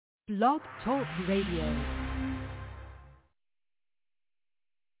Blog Talk Radio.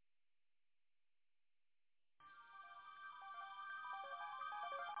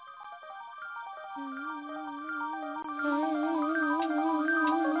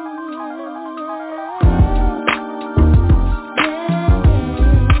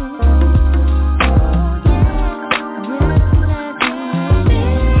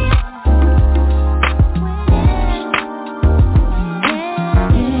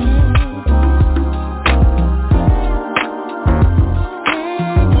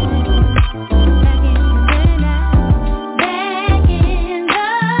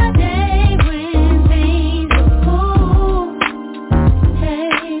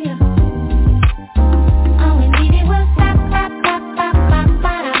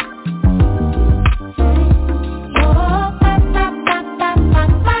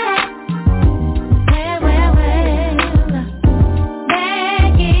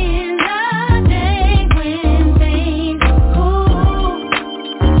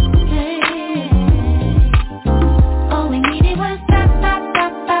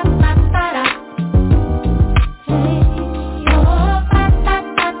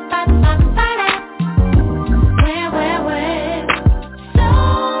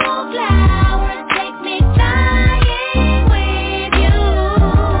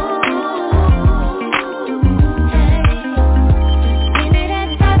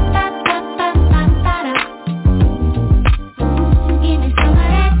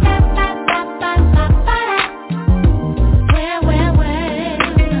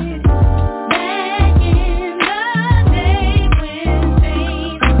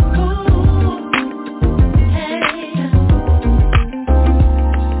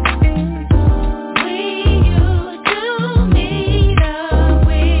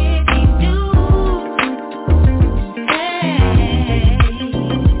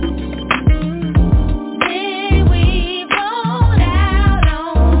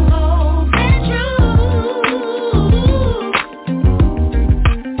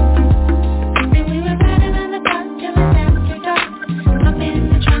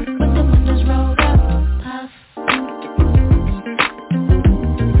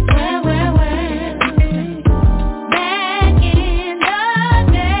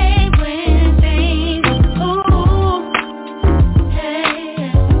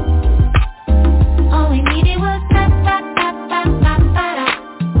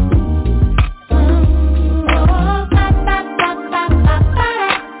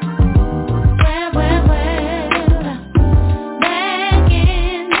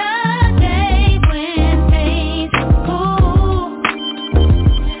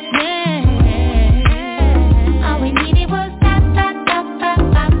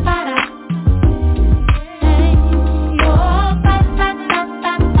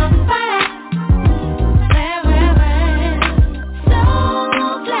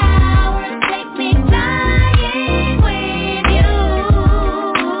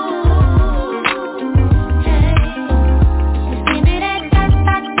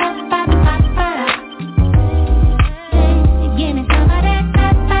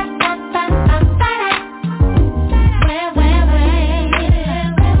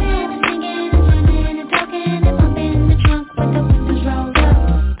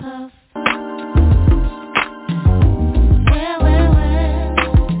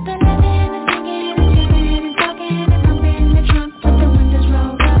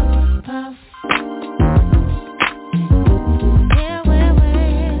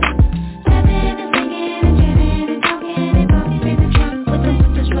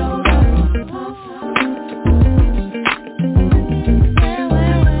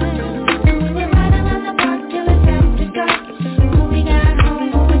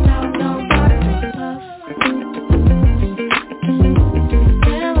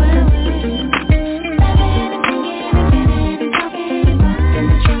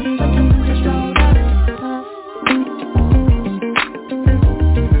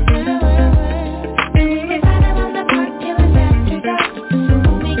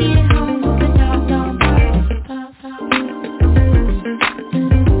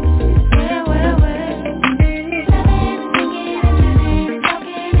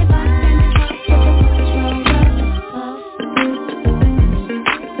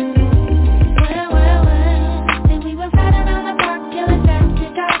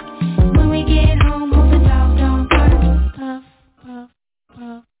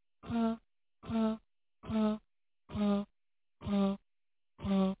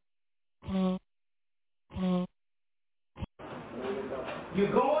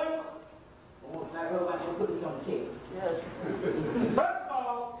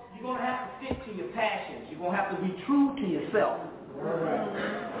 have to be true to yourself.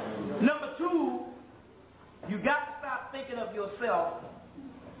 Number two, you got to stop thinking of yourself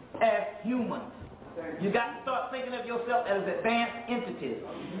as humans. You got to start thinking of yourself as advanced entities.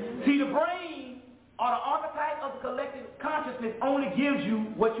 See, the brain or the archetype of the collective consciousness only gives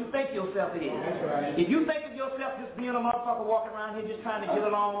you what you think yourself is. Right. If you think of yourself just being a motherfucker walking around here just trying to get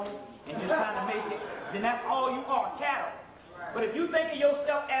along and just trying to make it, then that's all you are, cattle. But if you think of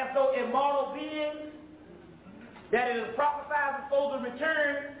yourself as though immortal beings, that it is prophesied supposed to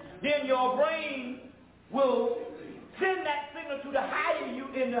return, then your brain will send that signal to the higher you,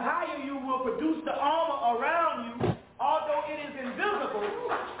 and the higher you will produce the armor around you, although it is invisible,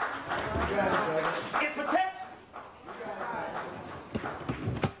 it protects you.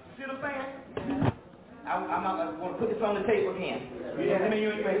 See what I'm saying? I'm not going to put this on the table again. Let me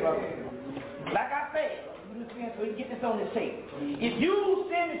use it. Like I said, so you get this on the tape. If you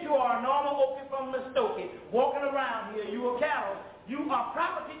say that you are a normal Okie from Muskogee, walking around here, you are cattle, you are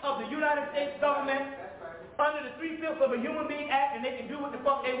property of the United States government under the 3/5 of a Human Being Act, and they can do what the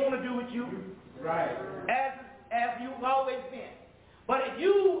fuck they want to do with you. Right. As you've always been. But if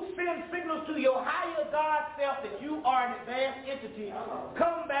you send signals to your higher God self that you are an advanced entity,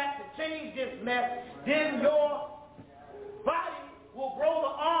 come back to change this mess, then your body will grow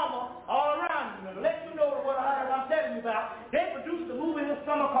the armor all around you. And let you know what I'm telling you about. They produced a movie this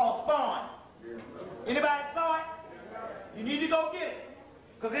summer called Spawn. Anybody saw it? You need to go get it.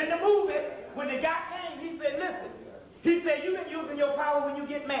 Because in the movie, when the guy came, he said, listen, he said, you've been using your power when you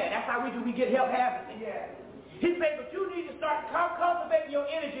get mad. That's how we do. We get help having it. Yeah. He said, but you need to start cultivating your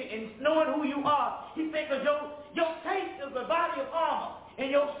energy and knowing who you are. He said, because your taste is the body of armor, and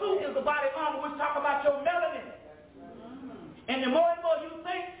your suit is the body of armor, which talk about your melanin. And the more and more you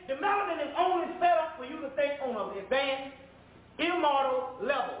think, the melanin is only set up for you to think on an advanced, immortal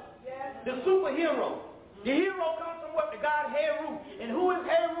level. Yes. The superhero. The hero comes from what? The god Heru. And who is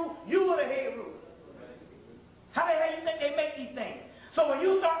Heru? You are the Heru. How the hell you think they make these things? So when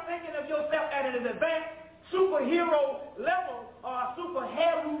you start thinking of yourself at an advanced superhero level or a super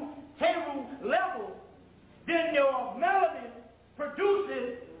Heru level, then your melanin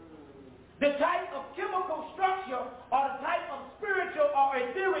produces the type of chemical structure or the type of spiritual or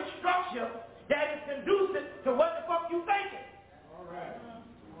etheric structure that is conducive to what the fuck you thinking. All right.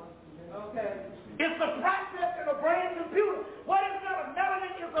 Okay. It's a process in a brain computer. What is that?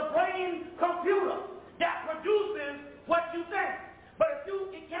 Melanin is a brain computer that produces what you think. But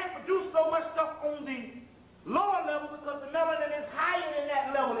it can't produce so much stuff on the lower level because the melanin is higher than that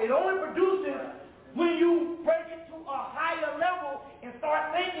level. It only produces when you break it to a higher level and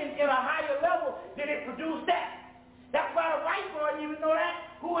start thinking in a higher level, then it produces that. That's why the white boy, even know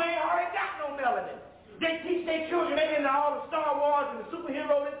that, who ain't already got no melanin. They teach their children, they into all the Star Wars and the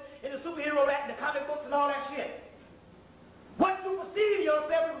superhero act and the comic books and all that shit. What you perceive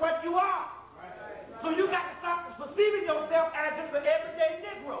yourself is what you are. So you got to stop perceiving yourself as just an everyday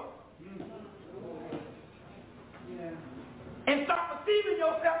Negro. And start perceiving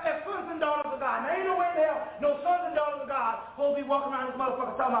yourself as sons and daughters of God. Now ain't no way in hell no sons and daughters of God supposed to be walking around this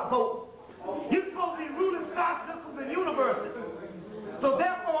motherfucker talking about vote. You're supposed to be ruling star systems and universes. So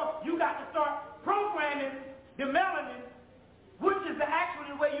therefore, you got to start programming the melanin, which is actually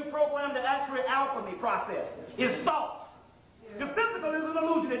the way you program the actual alchemy process, is thought. The physical is an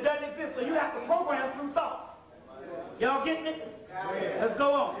illusion. It doesn't exist. So you have to program through thought. Y'all getting it? Let's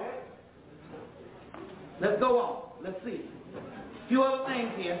go on. Let's go on. Let's see. A few other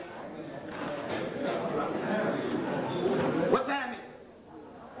things here. What time is it?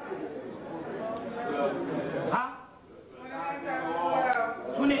 Huh?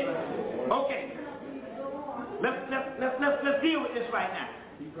 20. Okay. Let's deal with this right now.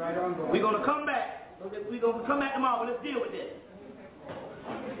 We're gonna come back. We're gonna come back tomorrow, but let's deal with this.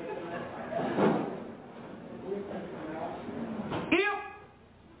 If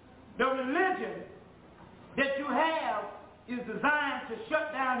the religion that you have is designed to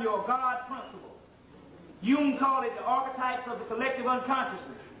shut down your God principle, Jung called it the archetypes of the collective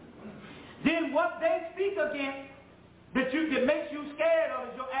unconsciousness, then what they speak against that makes you scared of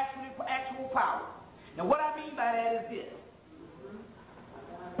is your actual power. Now what I mean by that is this.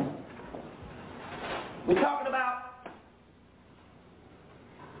 We're talking about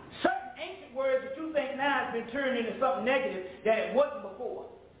certain ancient words that you think now has been turned into something negative that it wasn't before.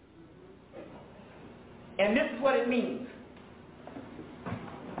 And this is what it means.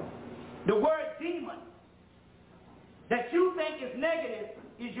 The word demon that you think is negative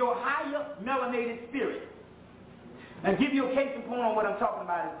is your higher melanated spirit. Now, give you a case in point on what I'm talking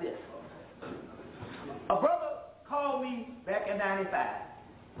about is this. A brother called me back in 95.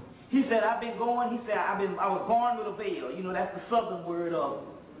 He said, I've been going, he said, I was born with a veil. You know, that's the southern word of,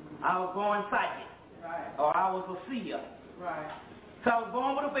 I was born psychic. Right. Or I was a seer. Right. So I was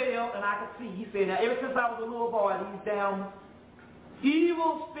born with a veil and I could see. He said, now ever since I was a little boy, these damn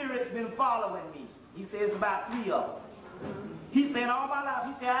evil spirits been following me. He said, it's about 3 of them. He said, all my life,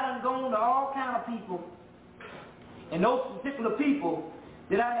 he said, I done gone to all kind of people. And those particular people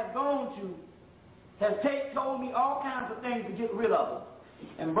that I have gone to have told me all kinds of things to get rid of them.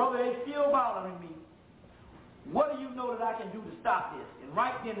 And brother, they still bothering me. What do you know that I can do to stop this? And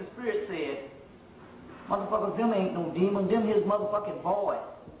right then the Spirit said, motherfuckers, them ain't no demon, them his motherfucking boys.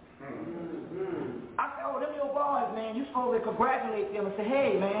 I said, oh, them your boys, man. You supposed to congratulate them and say,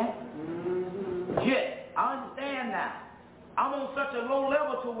 hey, man, shit, I understand now. I'm on such a low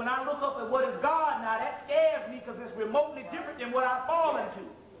level to when I look up at what is God now, that scares me because it's remotely different than what I've fallen to.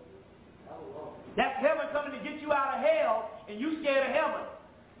 That's heaven coming to get you out of hell, and you scared of heaven.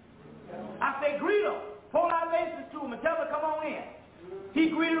 I say, greet them. Pour libations to them and tell them to come on in. He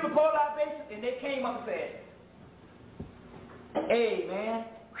greeted them and poured libations, and they came up and said, hey, man,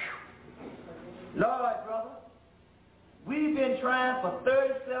 Lord, brother, we've been trying for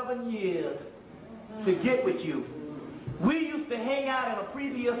 37 years to get with you. We used to hang out in a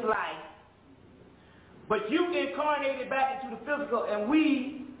previous life, but you incarnated back into the physical, and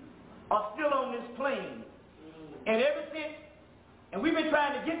we are still on this plane. And ever since, and we've been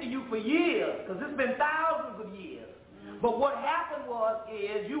trying to get to you for years, because it's been thousands of years. But what happened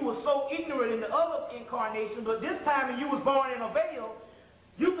is you were so ignorant in the other incarnation, but this time when you was born in a veil,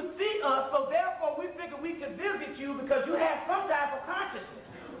 you could see us, so therefore we figured we could visit you because you had some type of consciousness.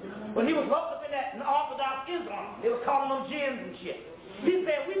 When he was locked up in that Orthodox Islam, they was calling them jinns and shit. He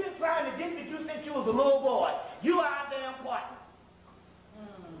said, we've been trying to get to you since you was a little boy. You are our damn partner.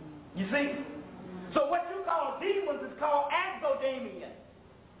 You see? So what you call demons is called Exodemian.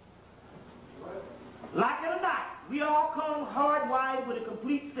 Like it or not, we all come hardwired with a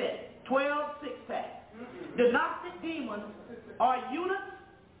complete set, 12 six-pack. The Gnostic demons are units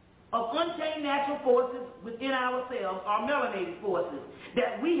of unchained natural forces within ourselves, our melanated forces,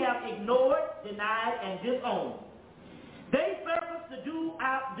 that we have ignored, denied, and disowned. They surface to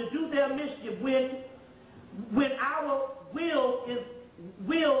do their mischief when our will is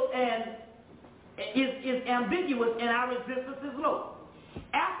ambiguous and our resistance is low.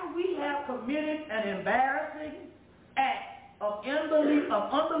 After we have committed an embarrassing act of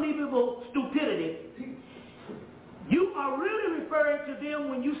unbelievable stupidity, you are really referring to them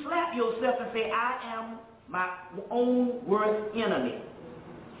when you slap yourself and say, I am my own worst enemy.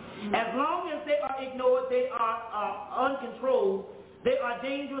 As long as they are ignored, they are uncontrolled, they are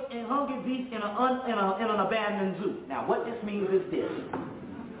dangerous and hungry beasts in an abandoned zoo. Now, what this means is this.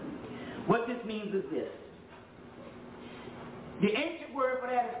 What this means is this. The ancient word for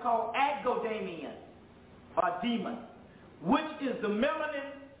that is called Exodemian, or demon, which is the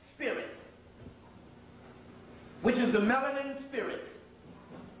melanin spirit. Which is the melanin spirit.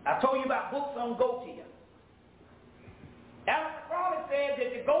 I told you about books on Goetia. Alistair Crowley said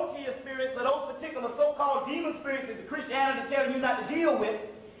that the Goetia spirits, or those particular so-called demon spirits that the Christianity tells you not to deal with,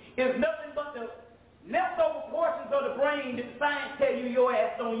 is nothing but the leftover portions of the brain that the science tell you your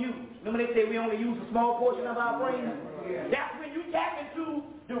ass don't use. Remember they say we only use a small portion of our brain? Yeah. That's when you tap into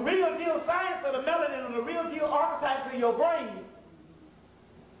the real deal science of the melanin and the real deal archetypes of your brain.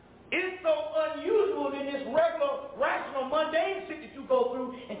 It's so unusual in this regular, rational, mundane shit that you go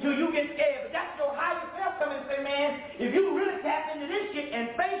through until you get scared. But that's your higher self coming and say, man, if you really tap into this shit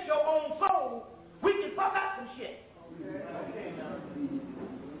and face your own soul, we can fuck out some shit.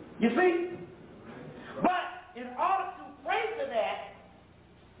 You see? But in order to pray to that,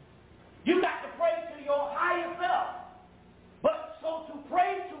 you got to pray to your higher self. But so to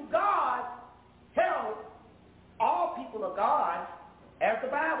pray to God, hell, all people are God. As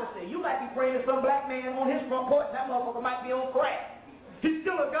the Bible says, you might be praying to some black man on his front porch, that motherfucker might be on crack. He's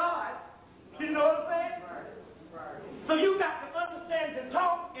still a God. You know what I'm saying? So you got to understand to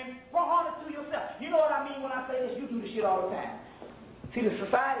talk and harness to yourself. You know what I mean when I say this? You do this shit all the time. See, the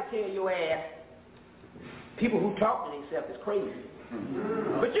society tell your ass, people who talk to themselves is crazy.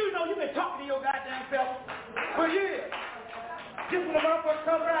 But you know you've been talking to your goddamn self for years. Just when the motherfucker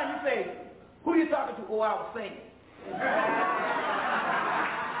comes around, you say, who you talking to? Oh, I was singing.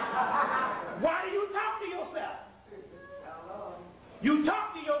 Why do you talk to yourself? You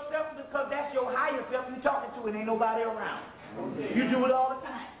talk to yourself because that's your higher self you're talking to and ain't nobody around. You do it all the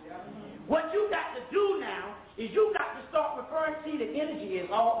time. What you got to do now is you got to start referring to the energy is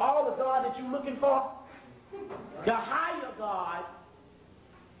all the God that you're looking for. The higher God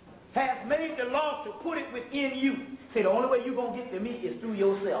has made the law to put it within you. Say the only way you're going to get to me is through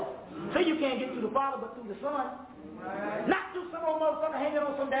yourself. Say you can't get to the Father but through the Son. Not through some old motherfucker hanging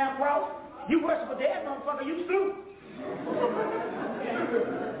on some damn cross. You worship a dead motherfucker, you slew.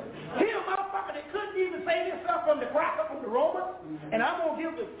 He a motherfucker that couldn't even save himself from the cracker from the Romans, and I'm going to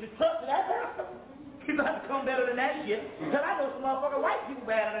give the trust to that pastor. He's going to have to come better than that shit. Because I know some motherfucker white people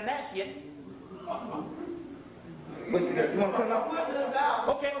better than that shit. You want to come up?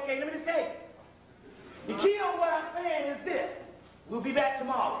 Okay, let me just tell you. The key on what I'm saying is this. We'll be back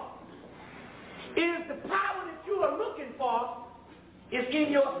tomorrow. Is the power that you are looking for is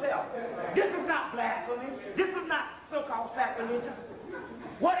in yourself. This is not blasphemy. This is not so-called sacrilegious.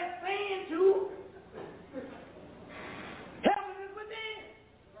 What it's saying to heaven is within.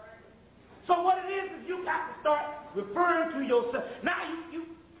 So what it is you got to start referring to yourself. Now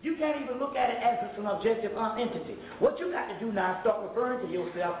you can't even look at it as an objective entity. What you got to do now is start referring to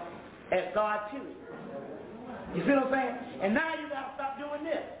yourself as God period. You see what I'm saying? And now you got to stop doing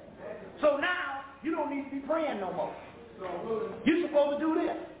this. So now you don't need to be praying no more. You're supposed to do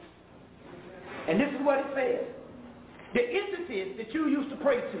this. And this is what it says. The entities that you used to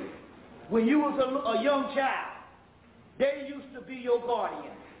pray to when you was a young child, they used to be your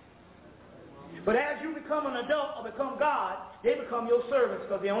guardian. But as you become an adult or become God, they become your servants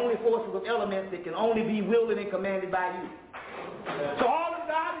because they're only forces of elements that can only be wielded and commanded by you. So all of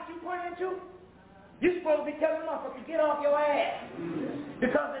God that you praying to, you're supposed to be telling them to get off your ass.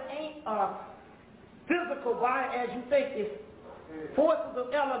 Because it ain't a physical body as you think. It's forces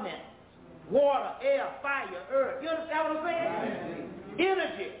of elements. Water, air, fire, earth. You understand what I'm saying?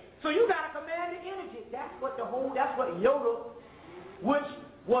 Energy. So you got to command the energy. That's what Yoda, which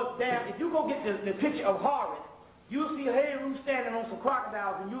was down. If you go get the picture of Horus, you'll see a Heru standing on some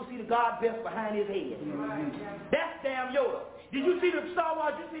crocodiles, and you'll see the god Best behind his head. That's damn Yoda. Did you see the Star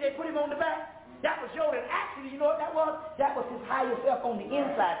Wars? Did you see they put him on the back? That was Yoda. And actually, you know what that was? That was his higher self on the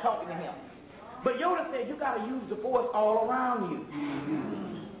inside talking to him. But Yoda said you got to use the force all around you.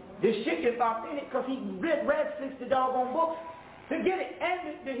 This shit is authentic because he read 60 doggone books to get it,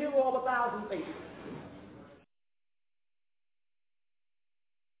 and the hero of 1,000 faces.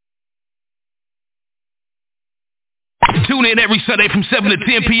 Tune in every Sunday from 7 to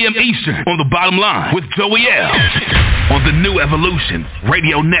 10 p.m. Eastern on The Bottom Line with Joey L. on the New Evolution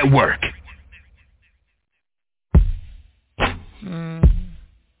Radio Network.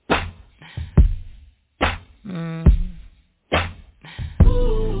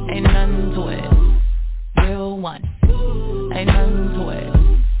 Ain't nothing to it. Real one. Ain't nothing to it.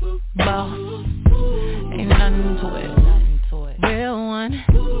 Boss. Ain't nothing to it. Real one.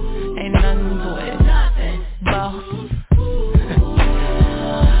 Ain't nothing to it. Boss.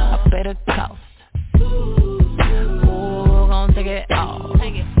 I pay the cost. Ooh, gon' take it all.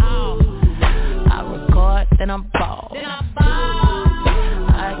 I record, then I ball.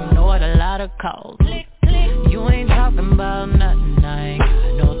 I ignored a lot of calls. You ain't talking about nothing, I ain't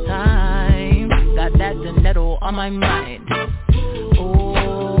got no time. Got that Janetto on my mind.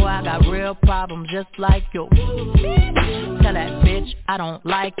 Ooh, I got real problems just like you. Tell that bitch I don't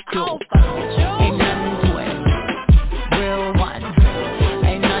like you. Ain't nothing to it. Real one.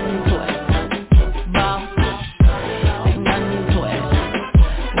 Ain't nothing to it. Boss. Ain't nothing to it.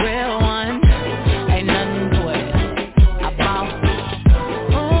 Real one. Ain't nothing to it. I boss.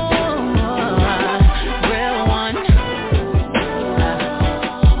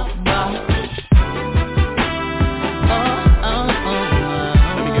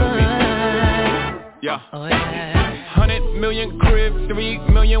 Oh, yeah. 100 million crib, 3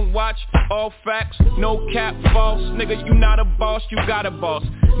 million watch, all facts, no cap, false. Nigga, you not a boss, you got a boss.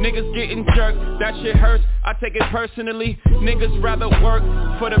 Niggas getting jerked, that shit hurts, I take it personally. Niggas rather work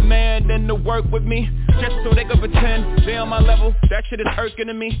for the man than to work with me, just so they can pretend they on my level. That shit is irking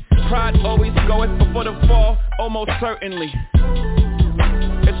to me. Pride always goeth before the fall, almost certainly.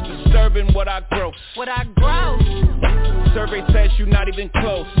 It's disturbing what I gross. Survey says you not even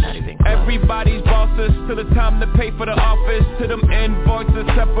close. Everybody's bosses till the time to pay for the office. To them invoices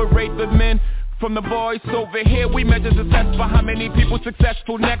separate the men from the boys. Over here we measure success for how many people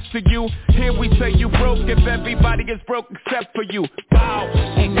successful next to you. Here we say you broke if everybody is broke except for you. Wow.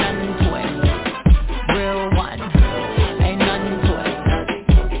 Ain't nothing to it. Real one. Ain't nothing to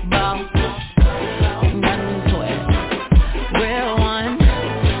it. Boss. Ain't nothing to it. Real one.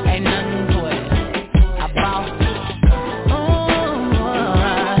 Ain't nothing to it. I boss.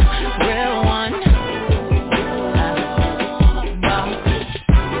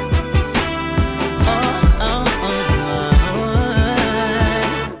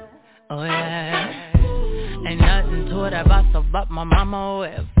 But my mama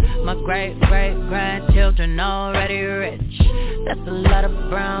with my great-great-grandchildren already rich. That's a lot of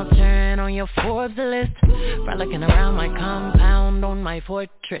brown turn on your Forbes list. Frolicking around my compound on my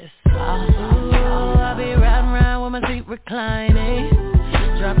fortress. I'll be riding around with my seat reclining,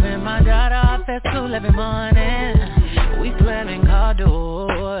 dropping my daughter off at school every morning. We slamming car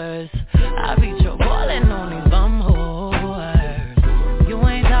doors. I be chocolate on these bum whores. You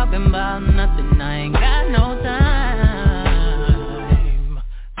ain't talking about nothing, I ain't got no time.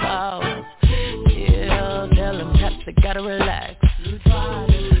 Pause, chill, tell them cats they gotta relax.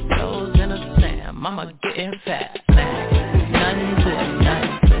 Toes in the sand, mama getting fat. Nothing to it,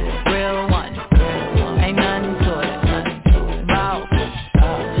 nothing to it. Real one, ain't nothing to it, nothing to it. Bow,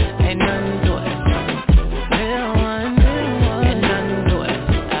 ain't nothing to it. Real one, ain't nothing to it.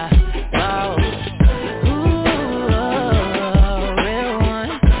 Bow, ooh, real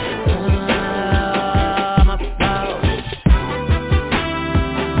one, I'm a bow.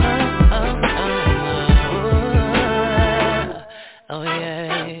 Oh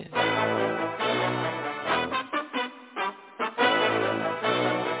yeah.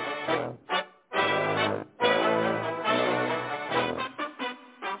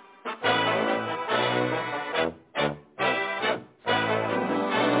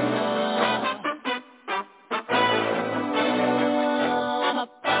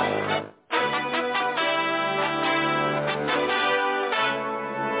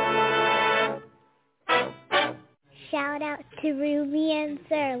 Shout out to Ruby and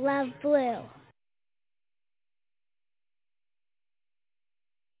Sir Love Blue.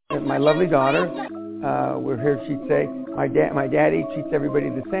 My lovely daughter, we're here, she'd say, my daddy treats everybody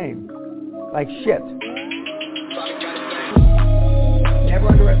the same. Like shit. Never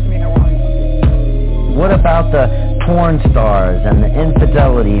underestimate how wrong you can be. What about the porn stars and the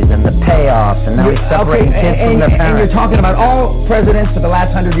infidelities and the payoffs and now he's separating kids from their parents? And you're talking about all presidents for the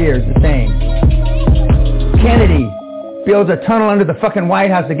last 100 years, the same. Kennedy builds a tunnel under the fucking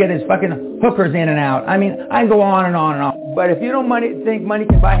White House to get his fucking hookers in and out. I mean, I can go on and on and on. But if you don't think money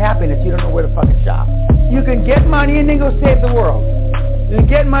can buy happiness, you don't know where to fucking shop. You can get money and then go save the world. You can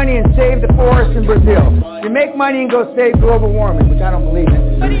get money and save the forest in Brazil. You make money and go save global warming, which I don't believe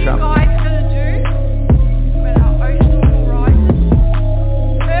in. What are you guys going to do when our ocean level rises?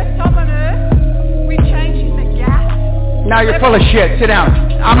 First time on Earth, we're changing the gas. Now you're full of shit. Sit down.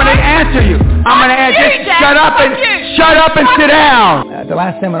 I'm going to answer you. I'm going to answer you. Shut up and sit down. At the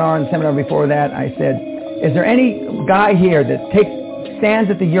last seminar and the seminar before that, I said, is there any guy here that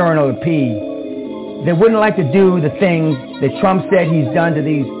stands at the urinal to pee that wouldn't like to do the things that Trump said he's done to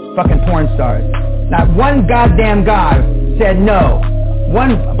these fucking porn stars? Not one goddamn guy said no.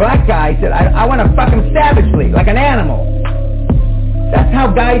 One black guy said, I want to fuck him savagely, like an animal. That's how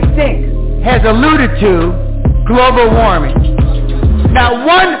guys think. Has alluded to global warming. Not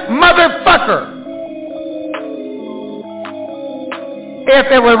one motherfucker. If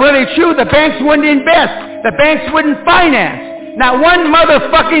it were really true, the banks wouldn't invest. The banks wouldn't finance. Not one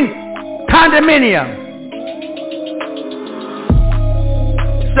motherfucking condominium.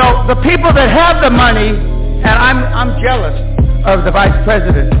 So the people that have the money, and I'm jealous of the Vice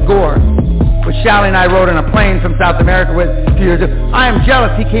President, Gore, which Sally and I rode on a plane from South America with a few years ago. I am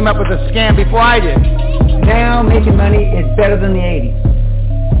jealous he came up with a scam before I did. Now making money is better than the 80s.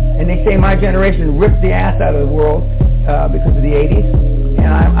 And they say my generation ripped the ass out of the world because of the 80s. And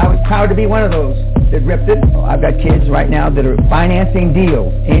I was proud to be one of those that ripped it. I've got kids right now that are financing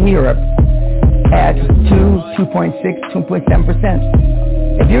deals in Europe at 2.6,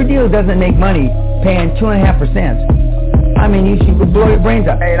 2.7%. If your deal doesn't make money paying 2.5%, I mean, you should blow your brains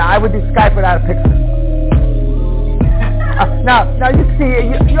out. Hey, I would do Skype without a picture. Now you see,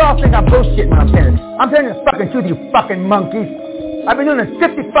 you all think I'm bullshitting when I'm saying this. I'm telling you the fucking truth, you fucking monkeys. I've been doing this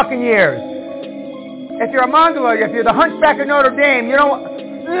 50 fucking years. If you're a Mongoloid, if you're the Hunchback of Notre Dame, you don't...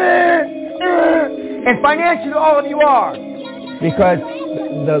 And financially, all of you are. Because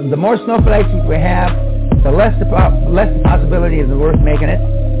the more snowflakes we have, the less the possibility of the Earth making it.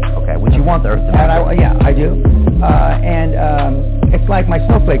 Okay, would you want the Earth to make it? Yeah, I do. It's like my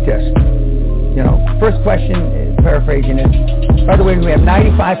snowflake test. You know, first question, paraphrasing it. By the way, we have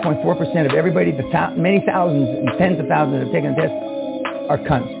 95.4% of everybody, many thousands and tens of thousands that have taken the test, are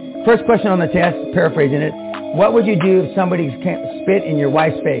cunts. First question on the test, paraphrasing it, what would you do if somebody spit in your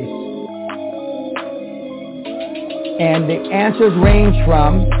wife's face? And the answers range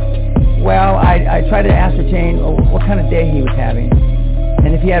from, well, I try to ascertain what kind of day he was having.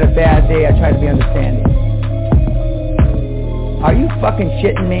 And if he had a bad day, I try to be understanding. Are you fucking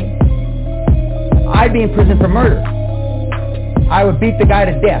shitting me? I'd be in prison for murder. I would beat the guy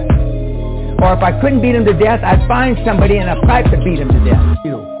to death. Or if I couldn't beat him to death, I'd find somebody in a pipe to beat him to death.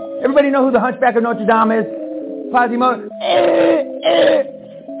 Everybody know who the Hunchback of Notre Dame is? Quasimodo.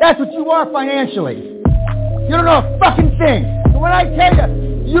 That's what you are financially. You don't know a fucking thing. But when I tell you,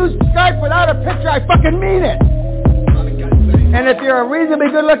 use Skype without a picture, I fucking mean it. And if you're a reasonably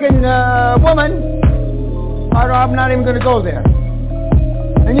good-looking woman, I'm not even going to go there.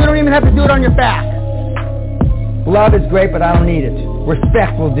 And you don't even have to do it on your back. Love is great, but I don't need it.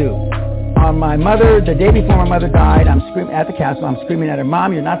 Respect will do. On my mother, the day before my mother died, I'm screaming at the castle. I'm screaming at her,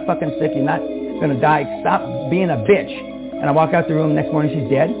 Mom, you're not fucking sick. You're not going to die. Stop being a bitch. And I walk out the room. Next morning, she's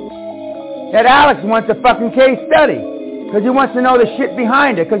dead. That Alex wants a fucking case study because he wants to know the shit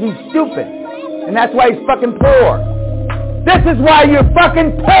behind it because he's stupid. And that's why he's fucking poor. This is why you're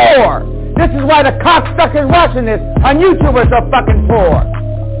fucking poor. This is why the cocksuckers watching this on YouTube are so fucking poor.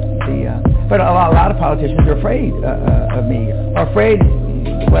 But a lot of politicians are afraid of me, are afraid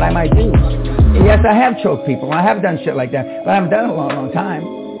what I might do. Yes, I have choked people. I have done shit like that, but I haven't done it in a long, long time.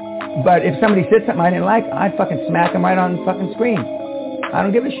 But if somebody said something I didn't like, I'd fucking smack them right on the fucking screen. I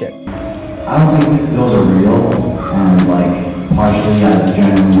don't give a shit. I don't think those are real, and partially out of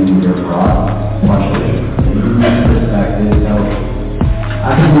genuine your fraud, partially from that perspective. So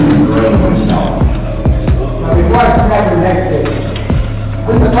I think you can grow yourself. Now before I come back to the next stage,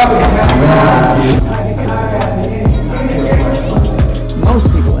 most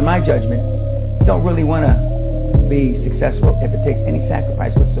people, in my judgment, don't really want to be successful if it takes any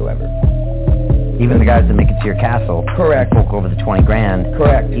sacrifice whatsoever. Even the guys that make it to your castle, correct, fork over the 20 grand,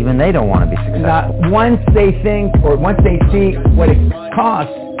 correct. Even they don't want to be successful. Once they think, or once they see what it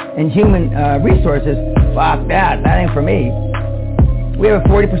costs in human resources, fuck that ain't for me. We have a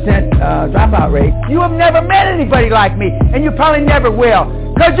 40% dropout rate. You have never met anybody like me, and you probably never will,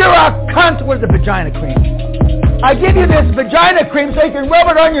 because you're a cunt with the vagina cream. I give you this vagina cream so you can rub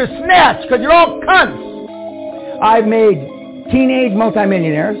it on your snatch, because you're all cunts. I've made teenage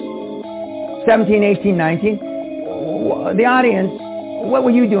multimillionaires, 17, 18, 19. The audience, what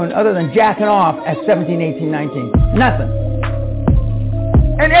were you doing other than jacking off at 17, 18, 19? Nothing.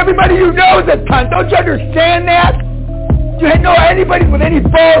 And everybody you know is a cunt. Don't you understand that? Do you know anybody with any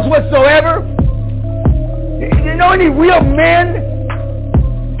balls whatsoever? Do you know any real men?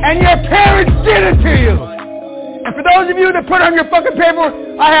 And your parents did it to you. And for those of you that put on your fucking paperwork,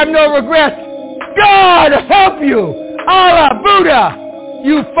 I have no regrets. God help you. Allah, Buddha,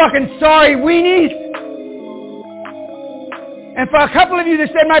 you fucking sorry weenies. And for a couple of you that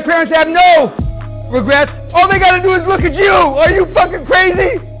said my parents have no regrets, all they gotta do is look at you. Are you fucking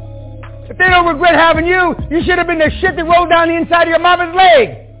crazy? If they don't regret having you, you should have been the shit that rolled down the inside of your mama's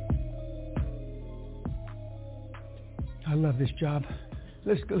leg. I love this job.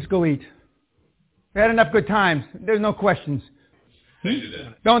 Let's go eat. We had enough good times. There's no questions.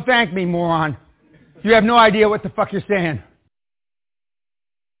 Don't thank me, moron. You have no idea what the fuck you're saying.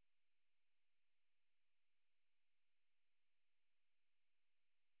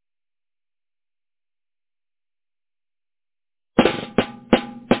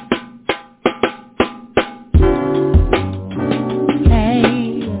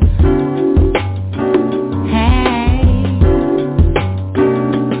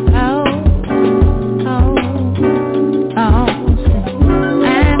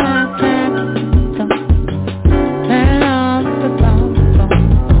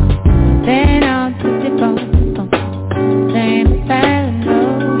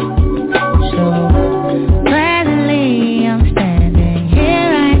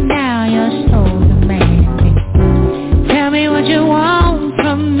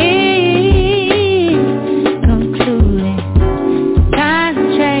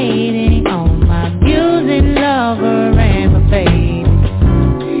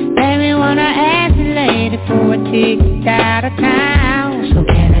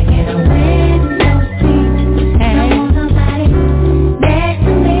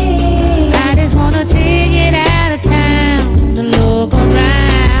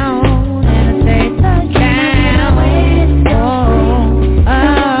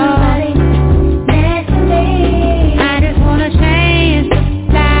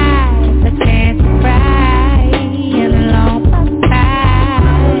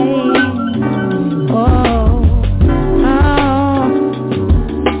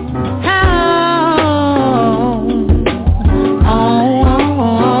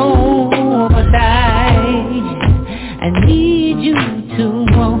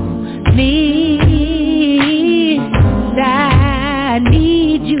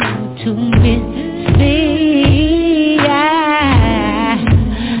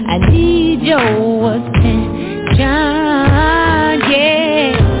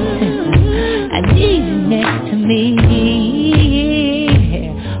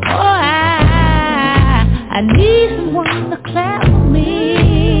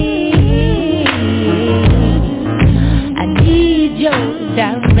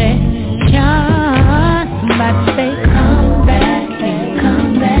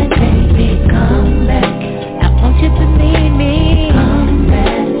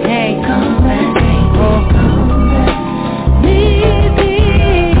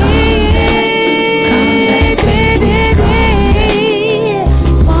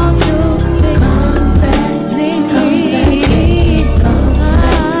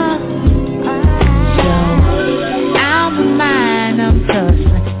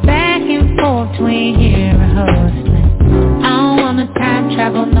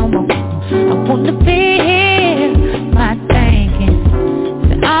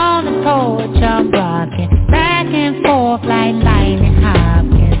 rocking back and forth like lightning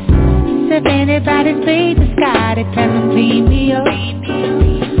Hopkins. If anybody's paid the sky to tell them beat me up.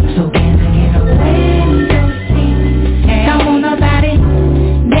 So can I get a window seat? Don't want nobody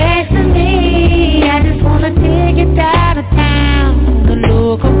next to me. I just wanna take it out of town to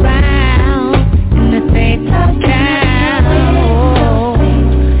look around and to say touchdown.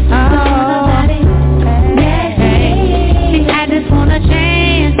 I just want a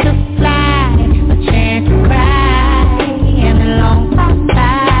chance to fly, a chance to cry, and a long bye.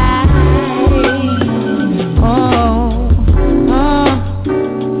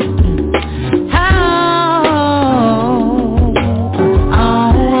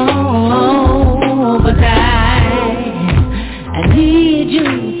 But I need you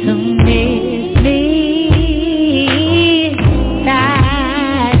to miss me. I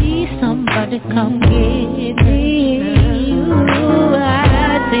need somebody come get me.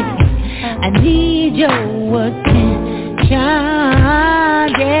 I need your attention,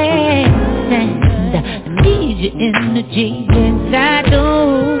 yes, and I need your energy, yes I do.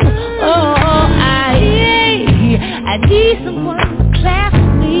 Oh, I need someone to clap for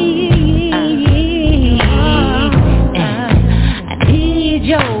me. I need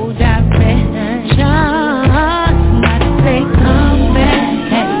your direction. Somebody say come back,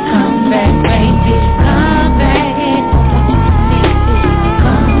 baby, come back.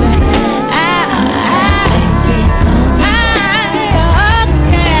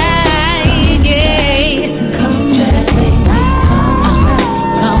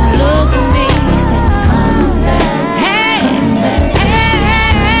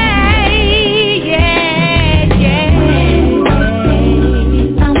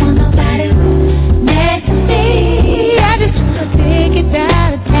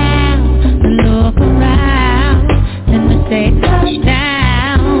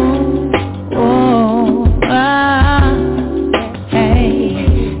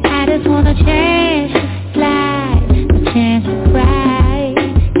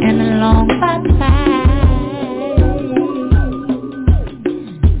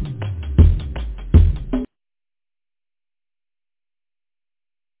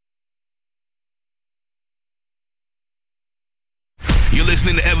 You're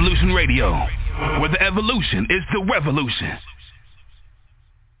listening to Evolution Radio, where the evolution is the revolution.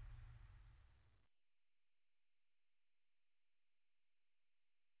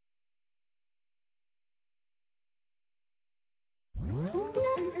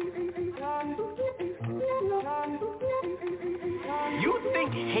 You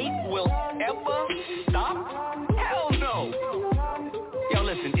think hate will ever stop? Hell no. Yo,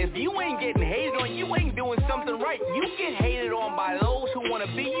 listen, if you ain't getting hated on, you ain't doing something right. You get hated on by those who want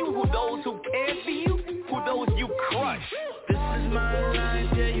to be you, those who can't be you, those you crush. This is my life,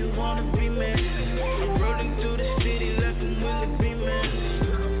 yeah, you wanna be me. I'm rolling through the city like I'm Willie B, man.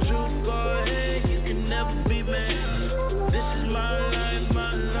 Too far ahead, you can never be me. This is my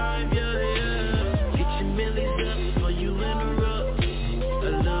life, yeah, yeah. Get your millies up before you interrupt. A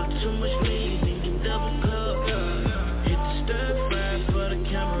little too much lean, need a double cup. Hit the stir fry for the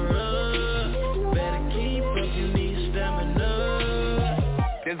camera. Better keep up, you need stamina.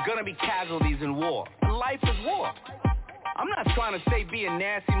 There's gonna be casualties in war. Life is war. I'm not trying to say be a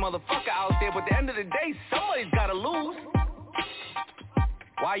nasty motherfucker out there, but at the end of the day, somebody's gotta lose.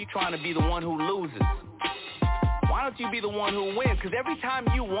 Why are you trying to be the one who loses? Why don't you be the one who wins? Because every time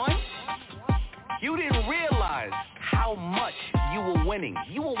you won, you didn't realize how much you were winning.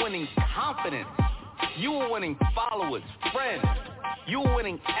 You were winning confidence. You were winning followers, friends. You were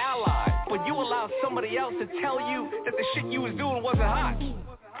winning allies. But you allowed somebody else to tell you that the shit you was doing wasn't hot.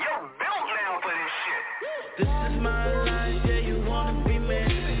 You're built now for this shit. This is my life, yeah, you wanna be me.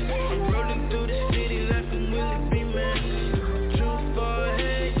 I'm rolling through the city like I'm Willie B, man. Too far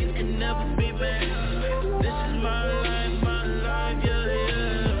ahead, you can never be me. This is my life, yeah,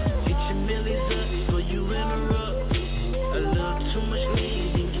 yeah. Get your millies up before you interrupt. A little too much lean,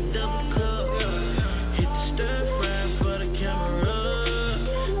 need your double cup. Hit the stir fry for the camera.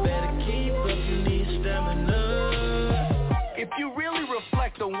 Better keep up, you need stamina. If you really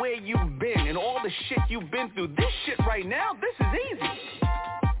reflect on where you've been and all the shit you've been through, this shit right now, this is easy.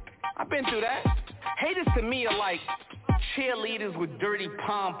 I've been through that. Haters to me are like cheerleaders with dirty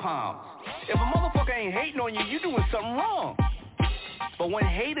pom-poms. If a motherfucker ain't hating on you, you're doing something wrong. But when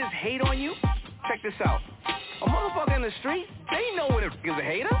haters hate on you, check this out. A motherfucker in the street, they know when it is a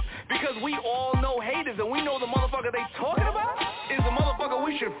hater because we all know haters and we know the motherfucker they talking about is the motherfucker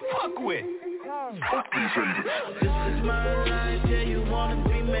we should fuck with. Fuck these haters. This is my life, yeah, you wanna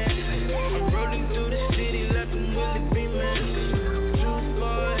be me. I'm rolling through the city like I'm Willie B, man. Too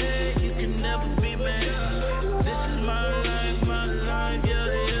far ahead, you can never be me.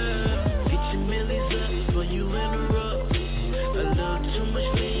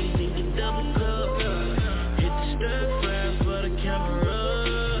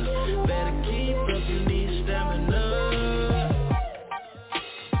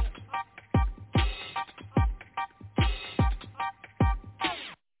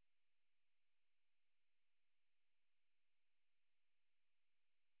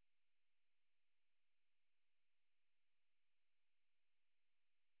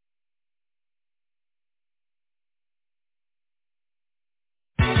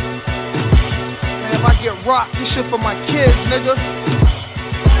 if I get rocked, this shit for my kids, nigga.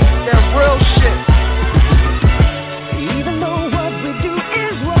 That real shit. Even though what we do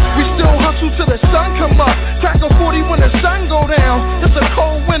is wrong, we still hustle till the sun come up. Crack a 40 when the sun go down. It's a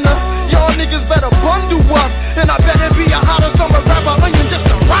cold winter, y'all niggas better bundle up. And I better be a hotter summer rapper onion just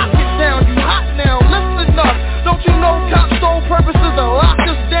to rock it down. You hot now, listen up. Don't you know cops' sole purpose is to lock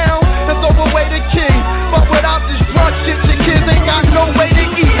us down and throw away the key? But without this drug shit, your kids ain't got no way to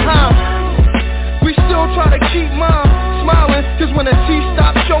eat, huh? We still try to keep mom smiling, cause when the teeth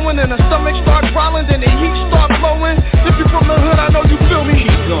stop showing and the stomach start growling, then the heat start blowing. If you from the hood, I know you feel me.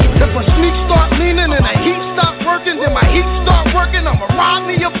 If my sneak start leaning and the heat stop working, then my heat start working. I'ma rob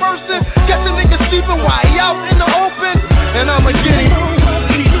me a person, catch a nigga sleeping while he out in the open, and I'ma get him.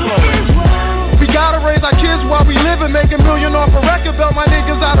 Keep flowing. We gotta raise our kids while we living, make $1 million off a record, belt my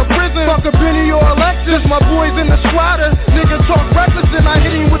niggas out of prison. Fuck a Benny or a Lexus, my boys in the squatter. Niggas talk reckless and I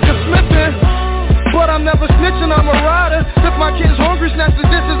hit him with the smithing. But I'm never snitching, I'm a rider. If my kid's hungry, snatch the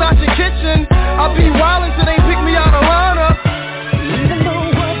dishes out your kitchen. I'll be wildin' till they pick me out of lineup. even though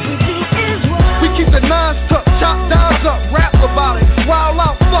what we do is wrong, We keep the nines tucked, chop dimes up, rap about it. Wild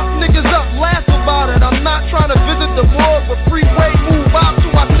out, fuck niggas up, laugh about it. I'm not trying to visit the morgue, but freeway move out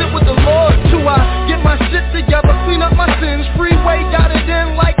till I sit with the Lord. Till I get my shit together, clean up my sins. Freeway got it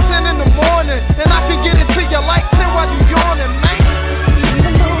in like 10 in the morning, and I can get it to you like 10 while you yawning, man.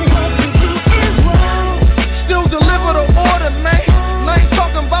 even though what we do is wrong, Still deliver the order, man. I ain't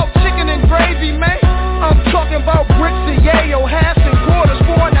talking about chicken and gravy, man. I'm talking about bricks and yayo, halves and quarters,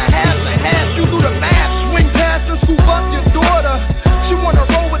 4.5 and half. You do the math, swing past and scoop up your daughter. She wanna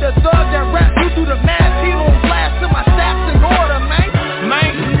roll with a thug that rap. You do the math, he on blast till my stats in order, man.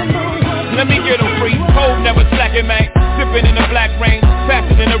 Let me get them free, cold never slacking, man. Sipping in the black rain,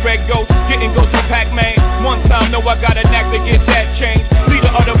 faster than a red ghost, getting ghost to pack, man. One time, know I got a knack to get that change. Leader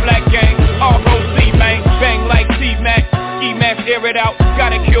of the black gang, all road C, man. Bang like T-Mac, E-Mac, air it out.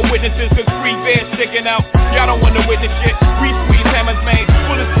 Gotta kill witnesses, cause free bears sticking out. Y'all don't wanna witness shit, we squeeze hammers, man.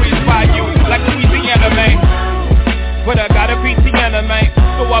 Bullets freeze by you, like Louisiana, man. But I got a Piano, man.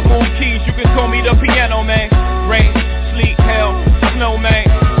 So I move keys, you can call me the piano, man. Rain, sleet, hell, snow, man.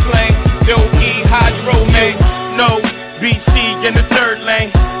 Slang, Doe-E, hydro, man. No, BC in the third lane.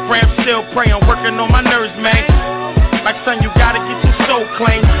 Ram still praying, working on my nerves, man. Like son, you gotta get your soul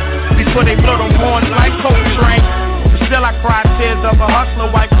clean before they blow them horns like Coltrane. But still I cry tears of a hustler,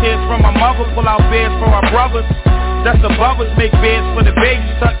 wipe tears from my mother, pull out beds for our brothers. That's above us, make beds for the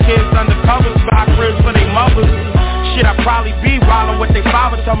babies, tuck kids under covers, buy cribs for their mothers. Shit, I probably be wildin' with they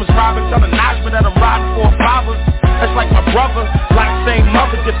father. Thomas Robin, tell the Nashman that I'm riding for a father. That's like my brother, like same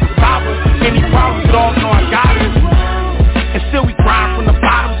mother, different father. Any problems, dog, know I got it. And still we grind from the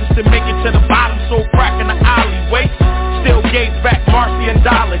bottom just to make it to the bottom. So crack in the alleyway. Still gaze back, Marcy and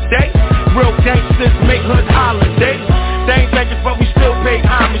Dollar Day. Real gangsters make hood holidays. They ain't thanking but we still pay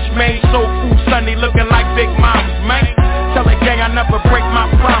homage, man. So food Sunday looking like big mamas, man. Tell the gang I never break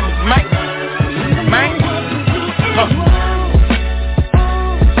my promise, man. Man.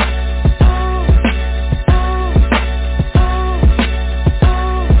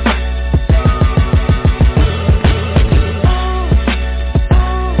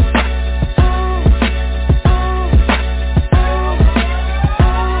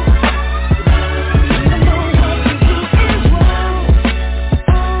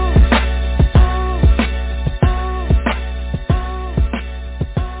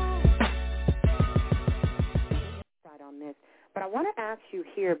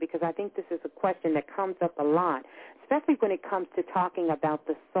 Because I think this is a question that comes up a lot, especially when it comes to talking about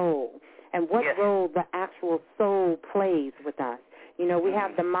the soul and what role the actual soul plays with us. You know, we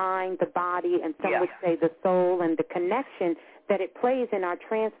have the mind, the body, and some would say the soul, and the connection that it plays in our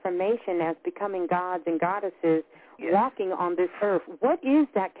transformation as becoming gods and goddesses walking on this earth. What is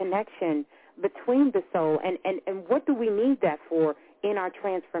that connection between the soul, and what do we need that for in our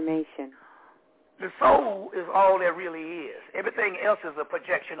transformation? The soul is all there really is. Everything else is a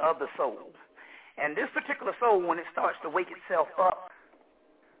projection of the soul. And this particular soul, when it starts to wake itself up,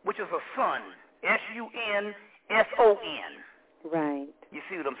 which is a sun, S-U-N-S-O-N. Right. You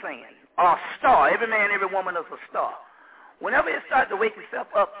see what I'm saying? Or star. Every man, every woman is a star. Whenever it starts to wake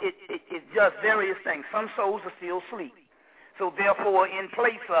itself up, it does various things. Some souls are still asleep. So therefore, in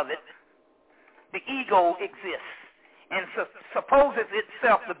place of it, the ego exists and supposes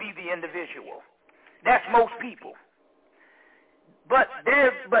itself to be the individual. That's most people. But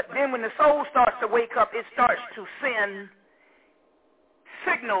then when the soul starts to wake up, it starts to send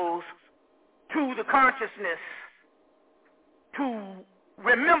signals to the consciousness to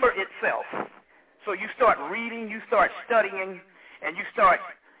remember itself. So you start reading, you start studying, and you start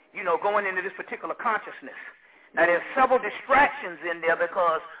going into this particular consciousness. Now, there's several distractions in there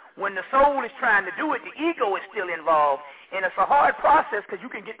because when the soul is trying to do it, the ego is still involved, and it's a hard process because you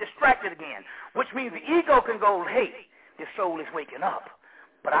can get distracted again, which means the ego can go, hey, this soul is waking up,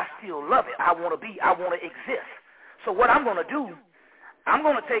 but I still love it. I want to exist. So what I'm going to do, I'm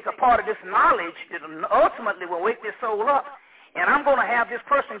going to take a part of this knowledge that ultimately will wake this soul up, and I'm going to have this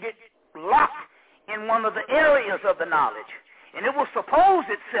person get locked in one of the areas of the knowledge. And it will suppose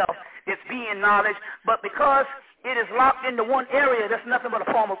itself it's being knowledge, but because it is locked into one area, that's nothing but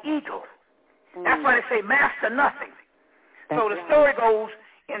a form of ego. That's why they say master nothing. So the story goes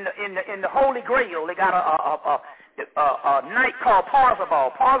in the Holy Grail. They got a knight called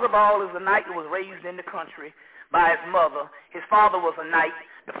Parzival. Parzival is a knight who was raised in the country by his mother. His father was a knight.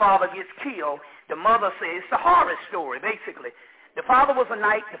 The father gets killed. The mother says, it's a horror story, basically. The father was a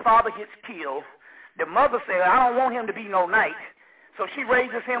knight. The father gets killed. The mother said, I don't want him to be no knight. So she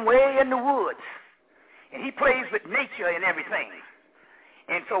raises him way in the woods. And he plays with nature and everything.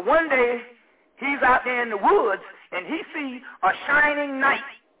 And so one day, he's out there in the woods, and he sees a shining knight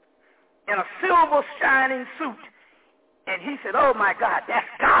in a silver shining suit. And he said, oh, my God, that's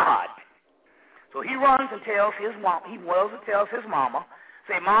God. So he runs and tells his mom, tells his mama,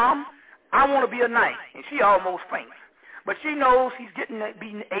 say, Mom, I want to be a knight. And she almost faints. But she knows he's getting to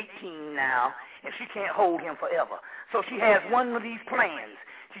be 18 now, and she can't hold him forever. So she has one of these plans.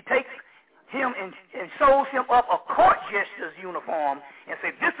 She takes him and sews him up a court jester's uniform and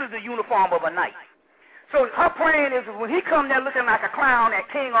says, this is the uniform of a knight. So her plan is when he comes there looking like a clown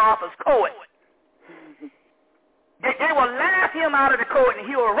at King Arthur's court, they will laugh him out of the court and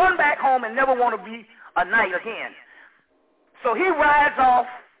he will run back home and never want to be a knight again. So he rides off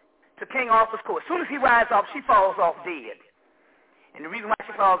to King Arthur's court. As soon as he rides off, she falls off dead. And the reason why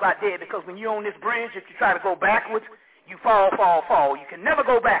she falls out dead because when you're on this bridge, if you try to go backwards, you fall. You can never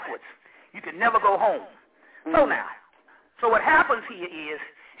go backwards. You can never go home. So what happens here is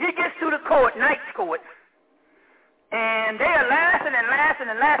he gets to the court, knight's court, and they are laughing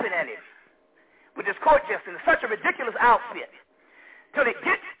at him with this court jester in such a ridiculous outfit till it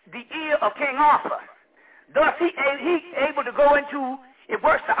gets the ear of King Arthur. Thus, he's able to go into, it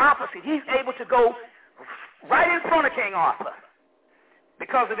works the opposite. He's able to go right in front of King Arthur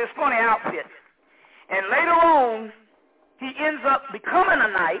because of this funny outfit. And later on, he ends up becoming a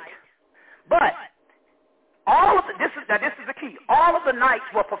knight, but this is the key. All of the knights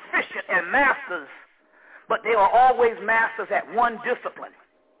were proficient and masters, but they were always masters at one discipline.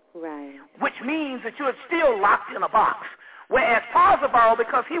 Right. Which means that you're still locked in a box. Whereas Parzival,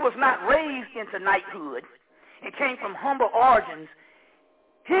 because he was not raised into knighthood and came from humble origins,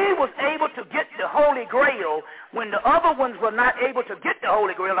 he was able to get the Holy Grail when the other ones were not able to get the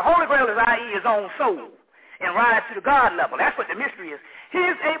Holy Grail. The Holy Grail is i.e. his own soul and rise to the God level. That's what the mystery is. He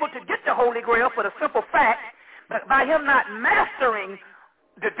is able to get the Holy Grail for the simple fact that by him not mastering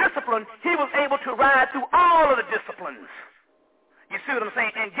the discipline, he was able to ride through all of the disciplines. You see what I'm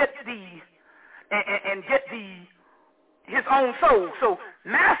saying? And get his own soul. So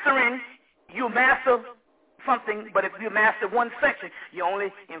mastering, you master something, but if you master one section, you're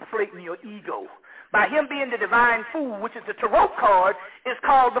only inflating your ego. By him being the divine fool, which is the tarot card, is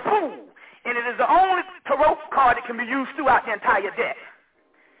called the Fool. And it is the only tarot card that can be used throughout the entire deck.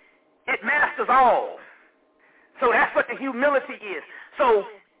 It masters all. So that's what the humility is. So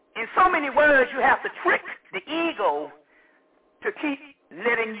in so many words, you have to trick the ego to keep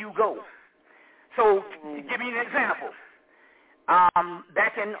letting you go. So to give you an example,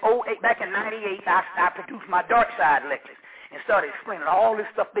 back in 98, I produced my dark side lectures and started explaining all this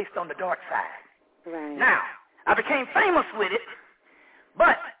stuff based on the dark side. Right. Now, I became famous with it,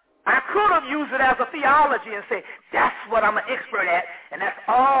 but I could have used it as a theology and say, that's what I'm an expert at, and that's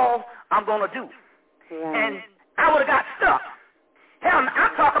all I'm going to do. Right. And I would have got stuck. Hell,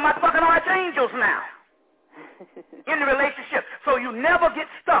 I'm talking about fucking archangels now in the relationship. So you never get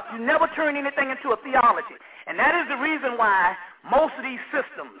stuck. You never turn anything into a theology. And that is the reason why most of these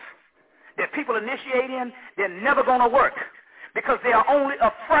systems that people initiate in, they're never going to work because they are only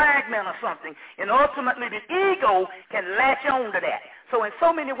a fragment of something. And ultimately, the ego can latch on to that. So in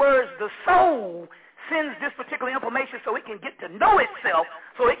so many words, the soul sends this particular information so it can get to know itself,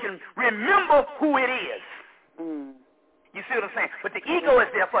 so it can remember who it is. You see what I'm saying? But the ego is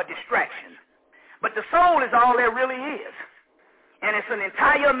there for a distraction. But the soul is all there really is. And it's an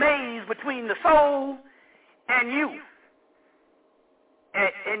entire maze between the soul and you.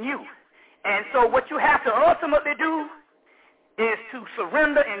 And you. And so what you have to ultimately do is to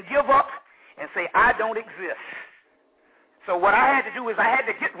surrender and give up and say, I don't exist. So what I had to do is I had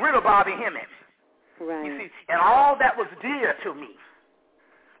to get rid of Bobby Hemmings. Right. You see, and all that was dear to me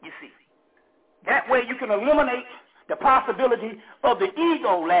you see. That way you can eliminate the possibility of the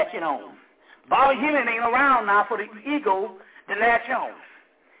ego latching on. Bobby Hemming ain't around now for the ego to latch on.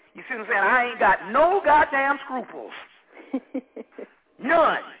 You see what I'm saying? I ain't got no goddamn scruples.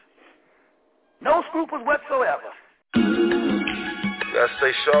 None. No scruples whatsoever. You gotta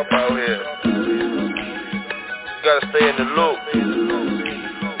stay sharp out here. You gotta stay in the loop.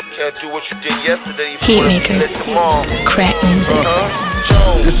 Can't do what you did yesterday. Hitmaker, crack music.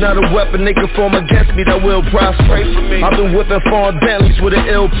 It's not a weapon they can form against me that will prosper. I've been whipping foreign Bentleys with an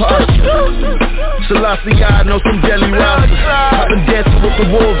ill posture. Selassie, I know some deadly rosters. I've been dancing with the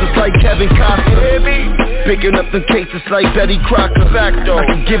wolves, it's like Kevin Costner. Picking up the cases like Betty Crocker. I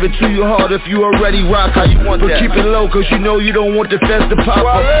can give it to you hard if you already rock it. But keep it low cause you know you don't want the feds to pop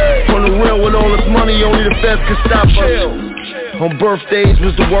up. On the real with all this money, only the feds can stop us. On birthdays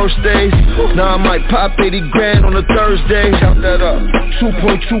was the worst days. Now I might pop 80 grand on a Thursday. Count that up.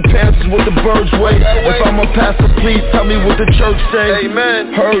 2.2 pants is what the birds weigh. If I'm a pastor, please tell me what the church say.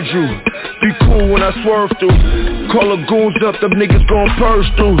 Amen. Heard you. Be cool when I swerve through. Call the goons up, them niggas gon' purge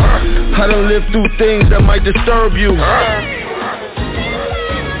through. I done lived through things that might disturb you.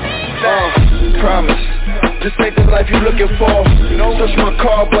 Promise. This ain't the life you looking for. Search my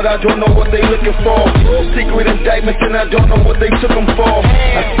car, but I don't know what they looking for. Secret indictments and I don't know what they took them for.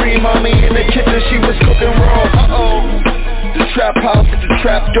 I free mommy in the kitchen, she was cooking raw. The trap house with the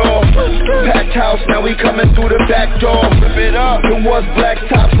trap door. Packed house, now we coming through the back door. Flip it up. It was black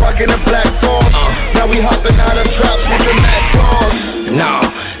tops, rocking a black force. Now we hopping out of traps with the Mac doors. Nah,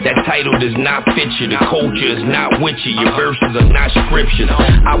 that title does not fit you. The culture is not with you. Your verses are not scriptures.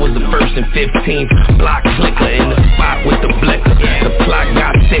 I was the first and 15th block clicker in the spot with the blicker. The plot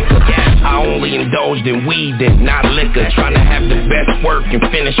got thicker. I only indulged in weed and not liquor. Trying to have the best work and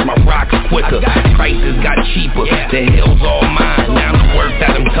finish my rocks quicker. Prices got cheaper. The hill's all mine. Now the work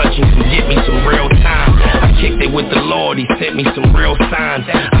that I'm touching can get me some real time. I kicked it with the Lord. He sent me some real signs.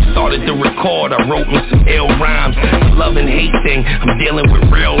 I started to record. I wrote me some ill rhymes. The love and hate thing. I'm dealing with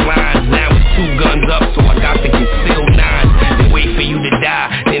real lines. Now it's 2 guns up, so I got the concealed 9. They wait for you to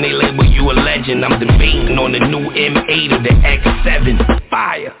die, then they label you a legend. I'm debating on the new M8 or the X7.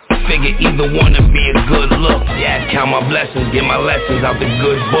 Fire. Figure either one to be a good look. Yeah, count my blessings, get my lessons out the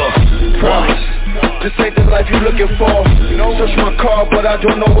good book. Promise. This ain't the life you looking for. Search my car, but I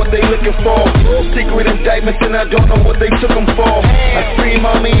don't know what they looking for. Secret indictments and I don't know what they took them for. I free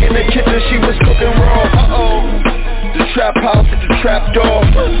mommy in the kitchen, she was cooking raw. The trap house with the trap door.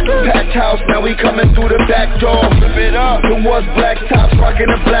 Packed house, now we coming through the back door. Flip it up. It was black tops, rocking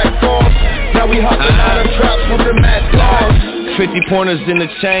a black force. Now we hopping out of traps with the Mac doors. 50 pointers in the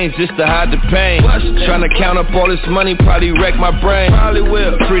chains just to hide the pain. Tryna count up all this money, probably wreck my brain. Probably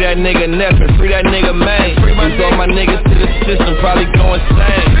will. Free that nigga Neff and free that nigga Maine. Lose all my niggas to the system, probably go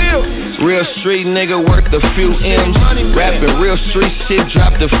insane. Real street nigga worth a few M's. Rapping real street shit,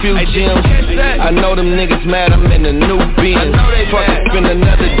 dropped a few gems. I know them niggas mad, I'm in the new Benz. Fucking spend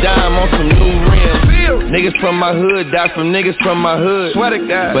another dime on some new rims. Niggas from my hood die from niggas from my hood.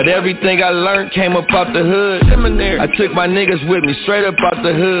 But everything I learned came up out the hood. I took my niggas with me straight up out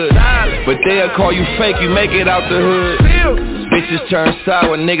the hood. But they'll call you fake, you make it out the hood. Bitches turn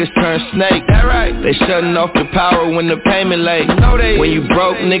sour, niggas turn snake. They shutting off the power when the payment late. When you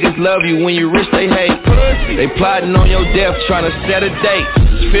broke, niggas love you. When you rich, they hate. They plotting on your death, trying to set a date.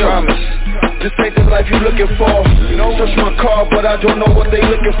 Promise. This ain't the life you looking for. Search my car, but I don't know what they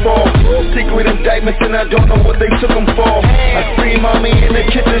looking for. Secret indictments and I don't know what they took them for. I free mommy in the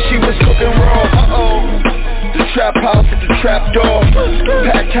kitchen, she was cooking raw. The trap house with the trap door.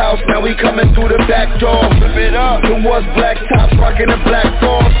 Packed house, now we coming through the back door. Flip it up. It was black tops, rocking a black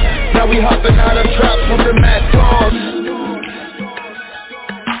force. Now we hopping out of traps with the Mac doors.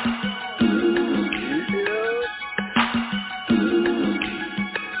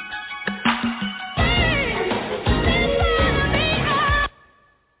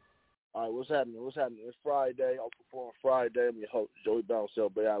 What's happening? What's happening? It's Friday, Open Forum Friday. I'm your host, Joey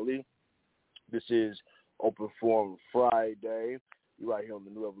Bouncell Bay Ali. This is Open Forum Friday. You're right here on the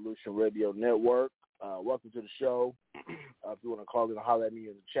New Evolution Radio Network. Welcome to the show. If you want to call in and holler at me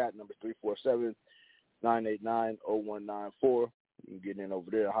in the chat, number 347-989-0194. You can get in over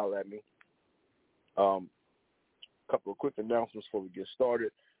there and holler at me. A couple of quick announcements before we get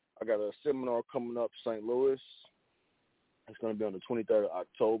started. I got a seminar coming up in St. Louis. It's going to be on the 23rd of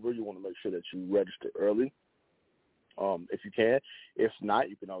October. You want to make sure that you register early if you can. If not,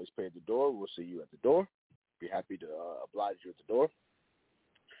 you can always pay at the door. We'll see you at the door. Be happy to oblige you at the door.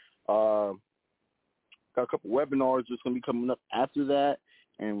 Got a couple webinars that's going to be coming up after that,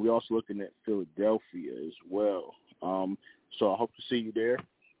 and we're also looking at Philadelphia as well. So I hope to see you there.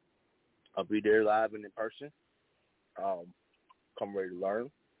 I'll be there live and in person. Come ready to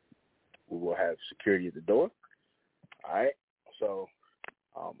learn. We will have security at the door. All right. So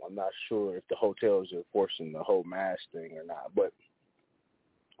I'm not sure if the hotels are enforcing the whole mask thing or not, but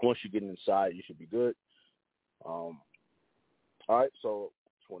once you get inside, you should be good. All right. So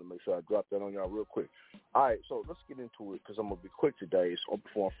just want to make sure I drop that on y'all real quick. All right. So let's get into it because I'm going to be quick today. It's Open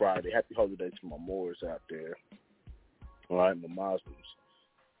Forum Friday. Happy holiday to my Moors out there. All right. My Muslims.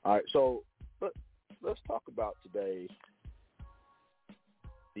 All right. So let's talk about today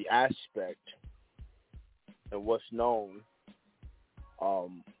the aspect and what's known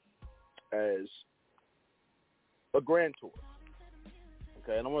as a grand tour.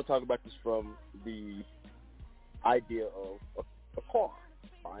 Okay, and I want to talk about this from the idea of a car,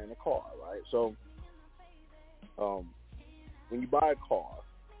 buying a car, right? So when you buy a car,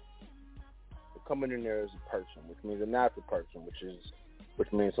 you're coming in there as a person, which means a natural person,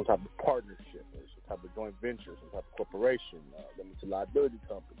 which means some type of partnership, or some type of joint venture, some type of corporation, limited liability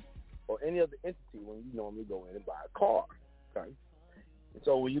company, or any other entity when you normally go in and buy a car. Okay, and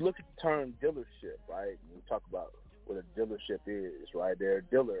so when you look at the term dealership, right, and we talk about what a dealership is, right? They're a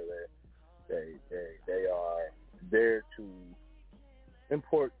dealer. They are there to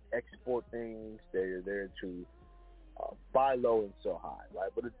import, export things. They're there to buy low and sell high,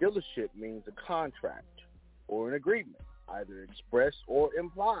 right? But a dealership means a contract or an agreement, either expressed or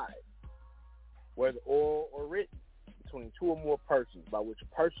implied, whether oral or written, between two or more persons, by which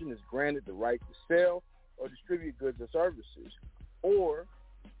a person is granted the right to sell or distribute goods or services, or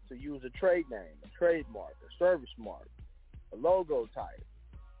to use a trade name, a trademark, a service mark, a logo type,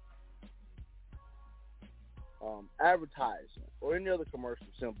 advertising, or any other commercial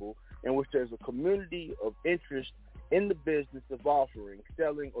symbol in which there's a community of interest in the business of offering,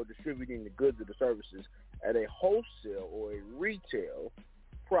 selling, or distributing the goods or the services at a wholesale or a retail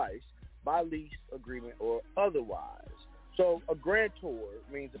price by lease, agreement, or otherwise. So a grantor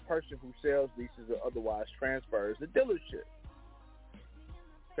means a person who sells, leases, or otherwise transfers the dealership.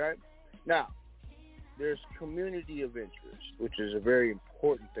 Okay? Now, there's community of interest, which is a very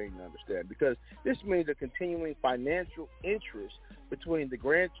important thing to understand, because this means a continuing financial interest between the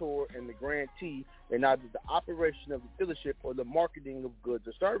grantor and the grantee in either the operation of the dealership or the marketing of goods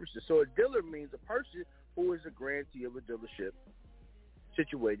or services. So a dealer means a person who is a grantee of a dealership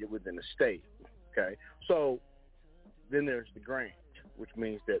situated within a state. Okay? So then there's the grant, which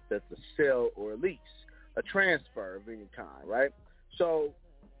means that that's a sale or a lease, a transfer of any kind, right? So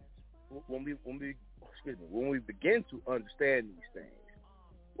when we begin to understand these things,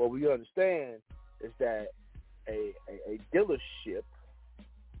 what we understand is that a dealership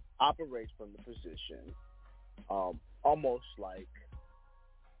operates from the position almost like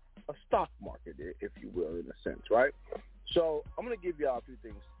a stock market, if you will, in a sense, right? So I'm going to give y'all a few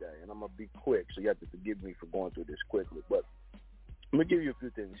things today, and I'm going to be quick, so you have to forgive me for going through this quickly, but I'm going to give you a few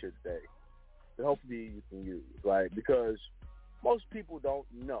things here today that hopefully you can use, right? Because most people don't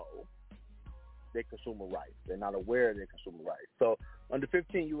know their consumer rights. They're not aware of their consumer rights. So under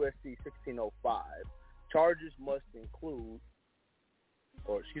 15 U.S.C. 1605, charges must be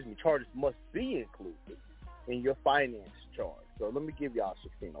included in your finance charge. So let me give y'all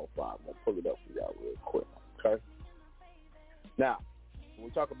 1605. I'm going to pull it up for y'all real quick, okay? Now, when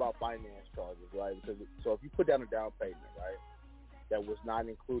we talk about finance charges, right, so if you put down a down payment, right, that was not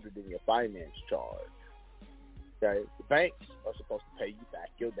included in your finance charge, okay, the banks are supposed to pay you back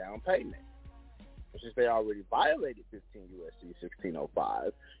your down payment. Since they already violated 15 U.S.C.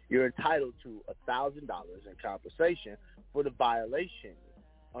 1605, you're entitled to $1,000 in compensation for the violation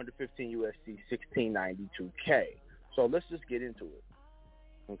under 15 U.S.C. 1692K. So let's just get into it,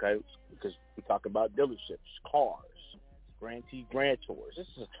 okay? Because we talk about dealerships, cars, grantee, grantors. This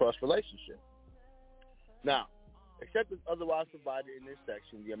is a trust relationship. Now, except as otherwise provided in this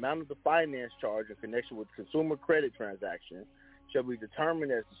section, the amount of the finance charge in connection with consumer credit transaction shall be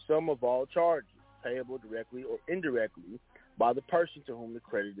determined as the sum of all charges payable directly or indirectly by the person to whom the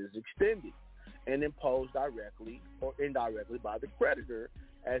credit is extended, and imposed directly or indirectly by the creditor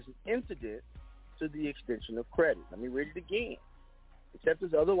as an incident to the extension of credit. Let me read it again. Except as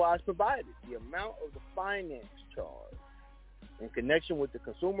otherwise provided, the amount of the finance charge in connection with the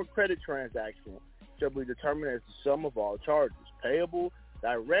consumer credit transaction shall be determined as the sum of all charges payable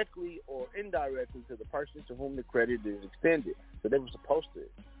directly or indirectly to the person to whom the credit is extended. So they were supposed to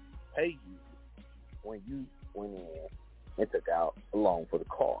pay you when you went in and took out a loan for the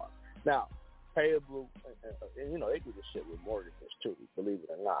car. Now, payable, and they do this shit with mortgages too, believe it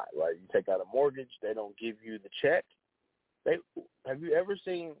or not, right? You take out a mortgage, they don't give you the check. have you ever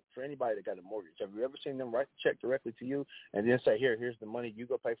seen, for anybody that got a mortgage, have you ever seen them write the check directly to you and then say, here's the money, you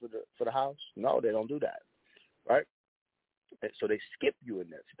go pay for the house? No, they don't do that, right? And so they skip you in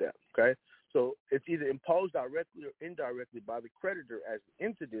that step, okay? So it's either imposed directly or indirectly by the creditor as an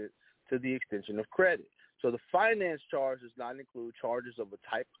incident to the extension of credit. So the finance charge does not include charges of a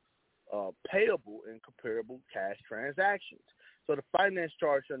type payable in comparable cash transactions. So the finance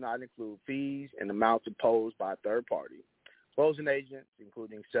charge shall not include fees and amounts imposed by a third party, closing agents,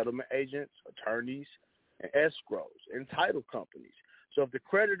 including settlement agents, attorneys, and escrows, and title companies. So if the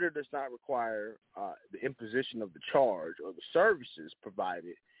creditor does not require the imposition of the charge or the services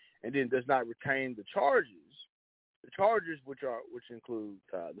provided, and then does not retain the charges which include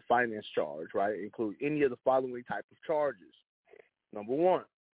the finance charge, right, include any of the following type of charges. Number one,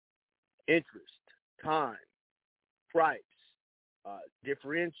 interest, time, price,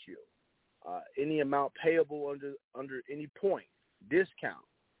 differential, any amount payable under any point, discount,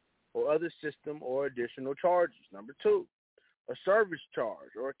 or other system or additional charges. Number two, a service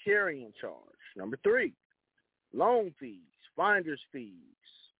charge or a carrying charge. Number three, loan fees, finder's fees,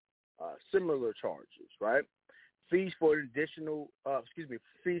 similar charges, right? Fees for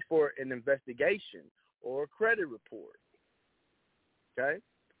fees for an investigation or a credit report. Okay?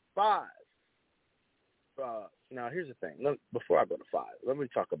 5. Now here's the thing. Before I go to 5, let me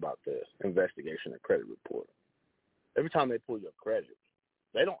talk about the investigation and credit report. Every time they pull your credit,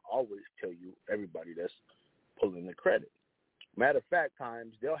 they don't always tell you everybody that's pulling the credit. Matter of fact,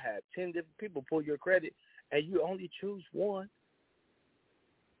 times they'll have 10 different people pull your credit, and you only choose one.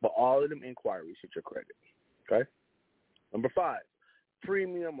 But all of them inquiries hit your credit. Okay? Number 5,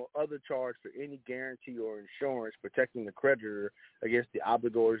 premium or other charge for any guarantee or insurance protecting the creditor against the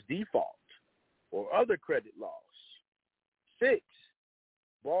obligor's default or other credit loss. 6,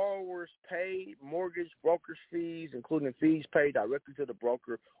 borrowers paid mortgage broker's fees, including fees paid directly to the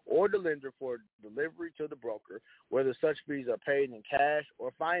broker or the lender for delivery to the broker, whether such fees are paid in cash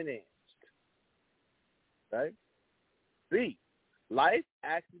or financed. Okay? B, life,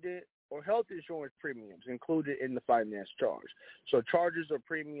 accident, or health insurance premiums included in the finance charge. So charges or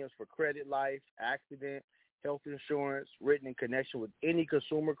premiums for credit, life, accident, health insurance written in connection with any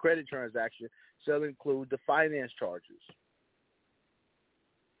consumer credit transaction shall include the finance charges.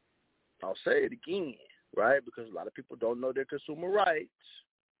 I'll say it again, right, because a lot of people don't know their consumer rights.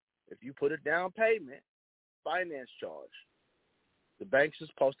 If you put a down payment, finance charge, the banks are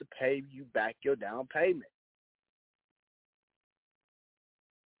supposed to pay you back your down payment.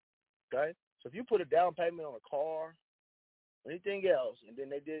 Okay? So if you put a down payment on a car, anything else, and then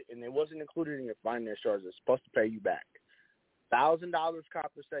it wasn't included in your finance charge, it's supposed to pay you back $1,000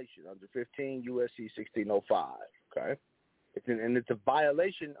 compensation under 15 USC 1605. Okay? And it's a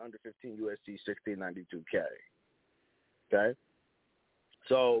violation under 15 USC 1692K. Okay?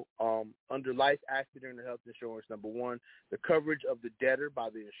 So under life, accident, or health insurance, number 1, the coverage of the debtor by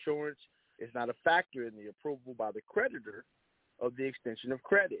the insurance is not a factor in the approval by the creditor of the extension of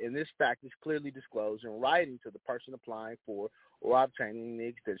credit. And this fact is clearly disclosed in writing to the person applying for or obtaining the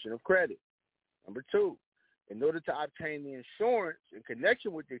extension of credit. Number 2, in order to obtain the insurance in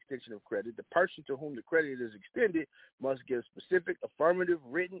connection with the extension of credit, the person to whom the credit is extended must give specific affirmative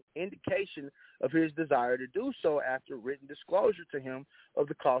written indication of his desire to do so after written disclosure to him of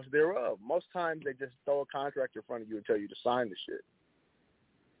the cost thereof. Most times they just throw a contract in front of you and tell you to sign the shit.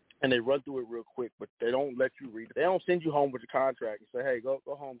 And they run through it real quick, but they don't let you read it. They don't send you home with the contract and say, hey, go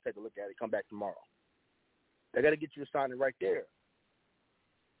home, take a look at it, come back tomorrow. They got to get you to sign it right there.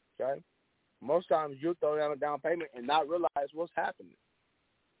 Okay? Most times you'll throw down a down payment and not realize what's happening.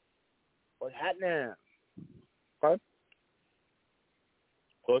 What's happening? Okay?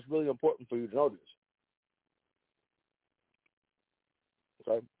 So it's really important for you to know this.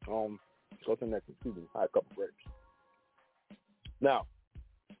 Okay? So to next, excuse me, I had a couple breaks. Now,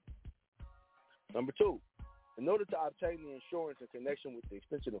 number 2, in order to obtain the insurance in connection with the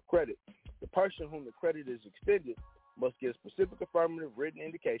extension of credit, the person whom the credit is extended must give specific affirmative written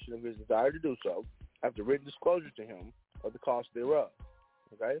indication of his desire to do so after written disclosure to him of the cost thereof.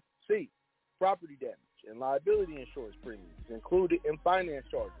 Okay? C, property damage and liability insurance premiums included in finance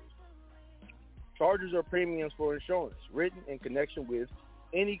charges. Charges or premiums for insurance written in connection with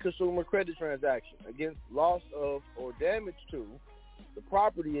any consumer credit transaction against loss of or damage to the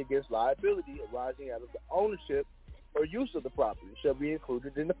property against liability arising out of the ownership or use of the property shall be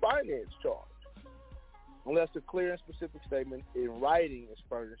included in the finance charge, unless a clear and specific statement in writing is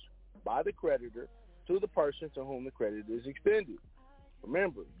furnished by the creditor to the person to whom the credit is extended.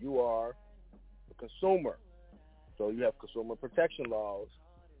 Remember, you are a consumer, so you have consumer protection laws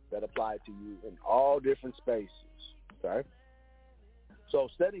that apply to you in all different spaces. Okay? So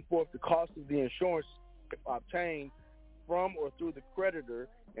setting forth the cost of the insurance obtained from or through the creditor,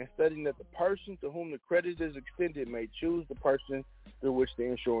 and stating that the person to whom the credit is extended may choose the person through which the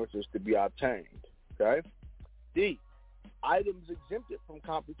insurance is to be obtained. Okay? D, items exempted from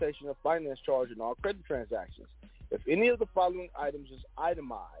computation of finance charge in all credit transactions. If any of the following items is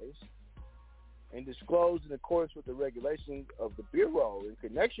itemized and disclosed in accordance with the regulations of the Bureau in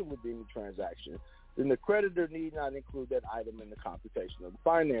connection with any transaction, then the creditor need not include that item in the computation of the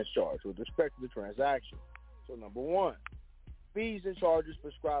finance charge with respect to the transaction. So number one, fees and charges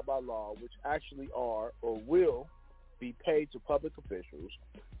prescribed by law which actually are or will be paid to public officials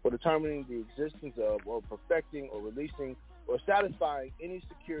for determining the existence of or perfecting or releasing or satisfying any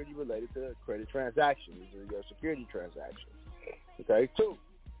security related to credit transactions or your security transactions. Okay, 2,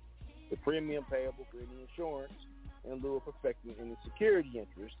 the premium payable for any insurance in lieu of perfecting any security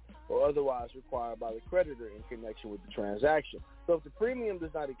interest or otherwise required by the creditor in connection with the transaction. So if the premium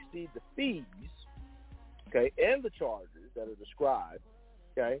does not exceed the fees, okay, and the charges that are described,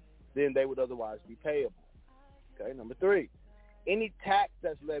 okay, then they would otherwise be payable. Okay, number 3, any tax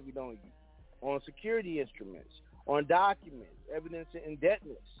that's levied on you, on security instruments, on documents, evidence of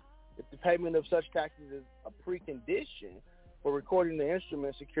indebtedness, if the payment of such taxes is a precondition for recording the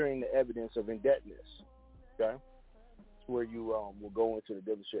instrument securing the evidence of indebtedness. Okay, it's where you will go into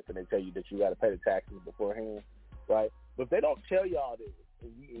the dealership and they tell you that you got to pay the taxes beforehand, right? But if they don't tell you all this,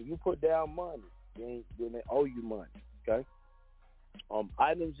 and you put down money, then they owe you money. Okay,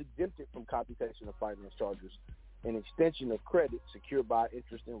 items exempted from computation of finance charges, an extension of credit secured by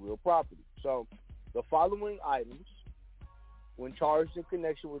interest in real property. So the following items, when charged in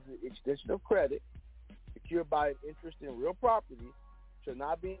connection with the extension of credit secured by an interest in real property, should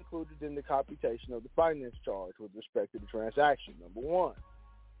not be included in the computation of the finance charge with respect to the transaction. Number 1,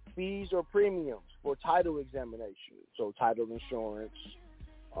 fees or premiums for title examination, so title insurance,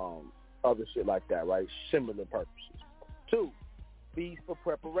 other shit like that, right? Similar purposes. 2, fees for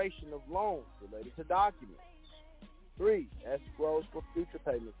preparation of loans related to documents. 3, escrows for future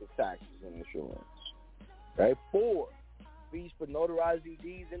payments of taxes and insurance. Okay. 4, fees for notarizing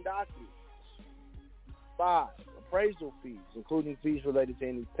deeds and documents. 5, appraisal fees, including fees related to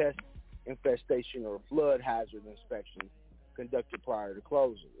any pest infestation or flood hazard inspection conducted prior to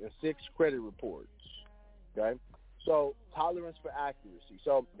closing. And 6, credit reports. Okay. So tolerance for accuracy.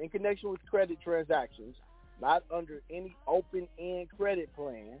 So in connection with credit transactions, not under any open-end credit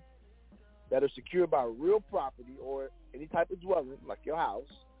plan that are secured by real property or any type of dwelling, like your house,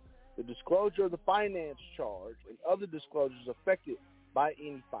 the disclosure of the finance charge and other disclosures affected by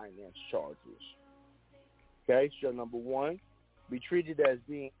any finance charges. Okay, so number 1, be treated as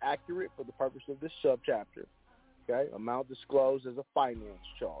being accurate for the purpose of this subchapter. Okay, amount disclosed as a finance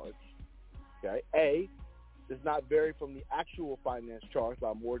charge. Okay, A, does not vary from the actual finance charge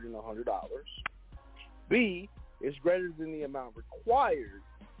by more than $100. B, is greater than the amount required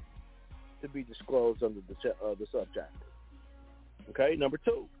to be disclosed under the subchapter. Okay, number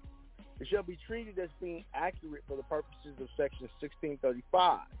 2, it shall be treated as being accurate for the purposes of section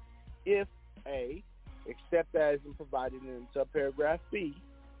 1635 if A, except as provided in subparagraph B,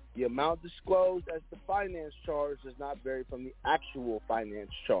 the amount disclosed as the finance charge does not vary from the actual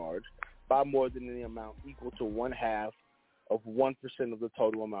finance charge by more than the amount equal to 1/2 of 1% of the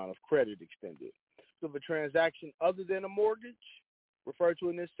total amount of credit extended. So if a transaction other than a mortgage referred to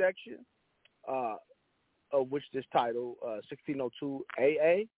in this section, of which this title, 1602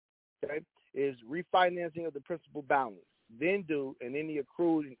 AA, okay, is refinancing of the principal balance, then due, and any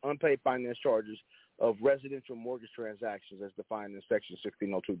accrued and unpaid finance charges of residential mortgage transactions as defined in section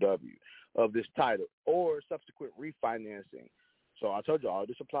 1602W of this title, or subsequent refinancing. So I told you all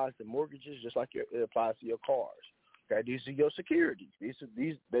this applies to mortgages just like it applies to your cars. Okay, these are your securities.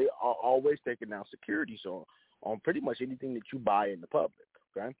 These they are always taking down securities on pretty much anything that you buy in the public.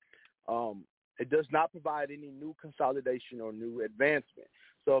 Okay, it does not provide any new consolidation or new advancement.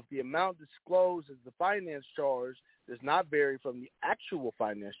 So if the amount disclosed as the finance charge does not vary from the actual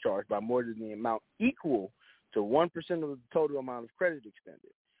finance charge by more than the amount equal to 1% of the total amount of credit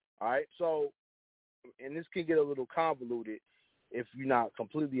extended. All right, so, and this can get a little convoluted if you're not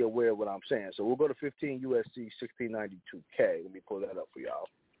completely aware of what I'm saying. So we'll go to 15 U.S.C. 1692K. Let me pull that up for y'all.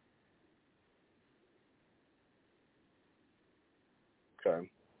 Okay.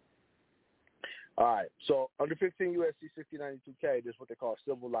 All right. So under 15 U.S.C. 1692K, there's what they call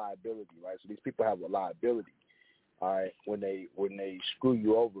civil liability, right? So these people have a liability, all right, when they screw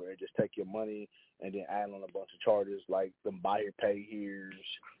you over and just take your money and then add on a bunch of charges like them buyer pay here's,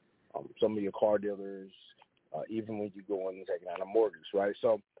 some of your car dealers, even when you go in and take out a mortgage, right?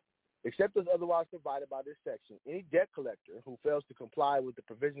 So Except as otherwise provided by this section, any debt collector who fails to comply with the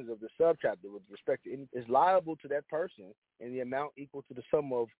provisions of the subchapter with respect to any is liable to that person in the amount equal to the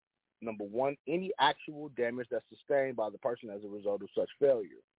sum of, number one, any actual damage that's sustained by the person as a result of such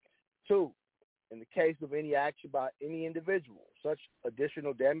failure. 2, in the case of any action by any individual, such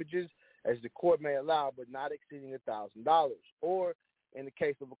additional damages as the court may allow but not exceeding $1,000. Or in the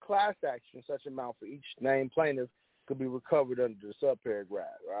case of a class action, such amount for each named plaintiff could be recovered under the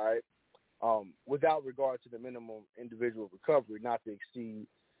subparagraph, right? Without regard to the minimum individual recovery not to exceed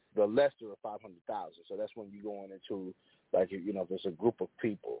the lesser of $500,000. So that's when you go into, like, you know, if it's a group of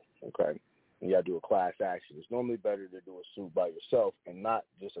people, okay, and you got to do a class action. It's normally better to do a suit by yourself and not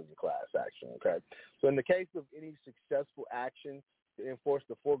just as a class action, okay? So in the case of any successful action to enforce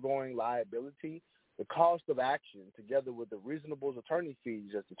the foregoing liability, the cost of action, together with the reasonable attorney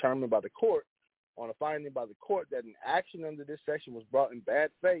fees as determined by the court, on a finding by the court that an action under this section was brought in bad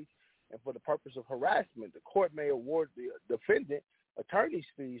faith and for the purpose of harassment, the court may award the defendant attorney's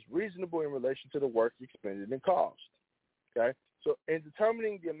fees reasonable in relation to the work expended and cost. Okay? So in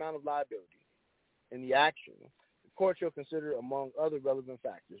determining the amount of liability in the action, the court shall consider, among other relevant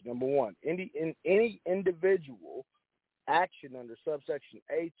factors, number one, in any individual action under subsection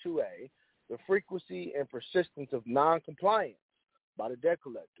A2A, the frequency and persistence of noncompliance by the debt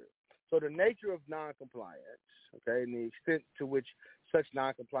collector. So the nature of noncompliance, okay, and the extent to which such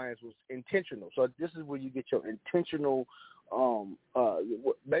noncompliance was intentional. So this is where you get your intentional,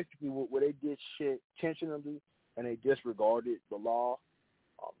 basically where they did shit intentionally and they disregarded the law.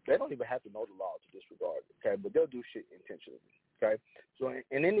 They don't even have to know the law to disregard it, okay, but they'll do shit intentionally, okay. So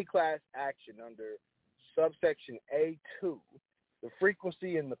in any class action under subsection A2, the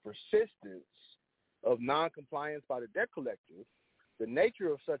frequency and the persistence of noncompliance by the debt collector, the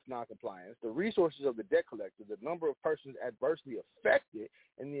nature of such noncompliance, the resources of the debt collector, the number of persons adversely affected,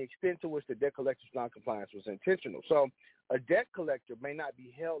 and the extent to which the debt collector's noncompliance was intentional. So a debt collector may not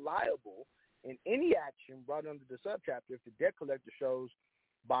be held liable in any action brought under the subchapter if the debt collector shows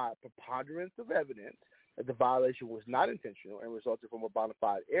by preponderance of evidence that the violation was not intentional and resulted from a bona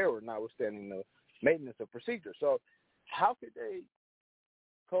fide error, notwithstanding the maintenance of procedure. So how could they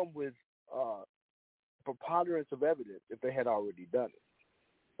come with preponderance of evidence if they had already done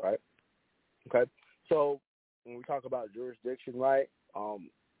it, right? Okay, so when we talk about jurisdiction, right,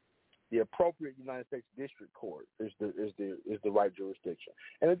 the appropriate United States District Court is the right jurisdiction,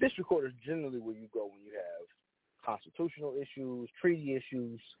 and the District Court is generally where you go when you have constitutional issues, treaty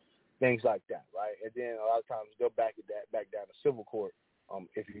issues, things like that, right? And then a lot of times they'll back down to civil court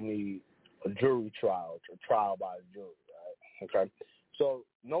if you need a jury trial or trial by a jury, right? Okay. So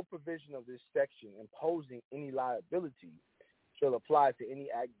no provision of this section imposing any liability shall apply to any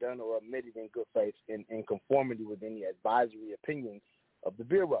act done or omitted in good faith in conformity with any advisory opinion of the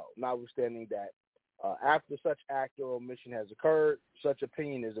Bureau, notwithstanding that after such act or omission has occurred, such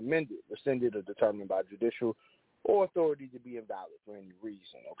opinion is amended, rescinded, or determined by judicial or authority to be invalid for any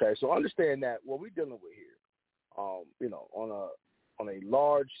reason. Okay, so understand that what we're dealing with here, you know, on a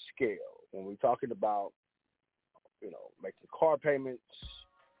large scale, when we're talking about, you know, making car payments,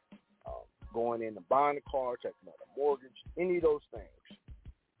 going in to buying a car, checking out a mortgage, any of those things,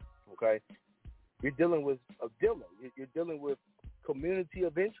 okay? You're dealing with a dealer. You're dealing with community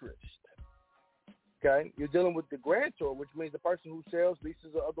of interest, okay? You're dealing with the grantor, which means the person who sells,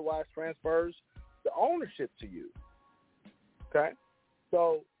 leases, or otherwise transfers the ownership to you, okay?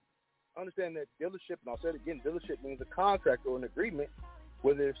 So understand that dealership, and I'll say it again, dealership means a contract or an agreement,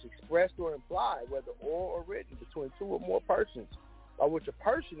 whether it's expressed or implied, whether oral or written, between two or more persons, by which a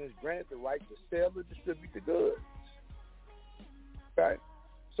person is granted the right to sell or distribute the goods. Okay?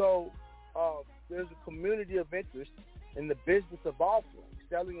 So there's a community of interest in the business of offering,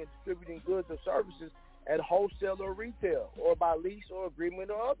 selling and distributing goods or services at wholesale or retail, or by lease or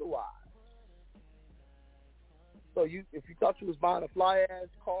agreement or otherwise. So if you thought you was buying a fly-ass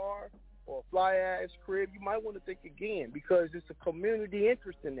car or a fly-ass crib, you might want to think again, because it's a community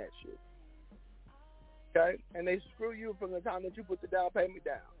interest in that shit. Okay? And they screw you from the time that you put the down payment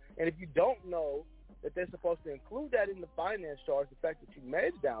down. And if you don't know that they're supposed to include that in the finance charge, the fact that you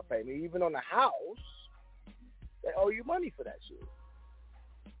made the down payment, even on the house, they owe you money for that shit.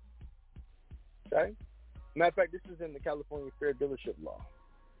 Okay? Matter of fact, this is in the California Fair Dealership Law.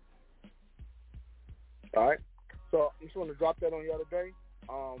 All right? So I just want to drop that on y'all today.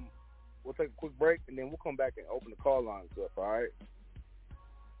 We'll take a quick break, and then we'll come back and open the call lines up, all right?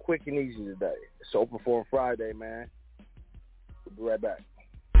 Quick and easy today. It's Open Forum Friday, man. We'll be right back.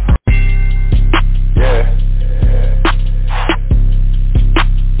 Yeah.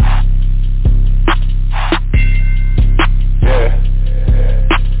 Yeah.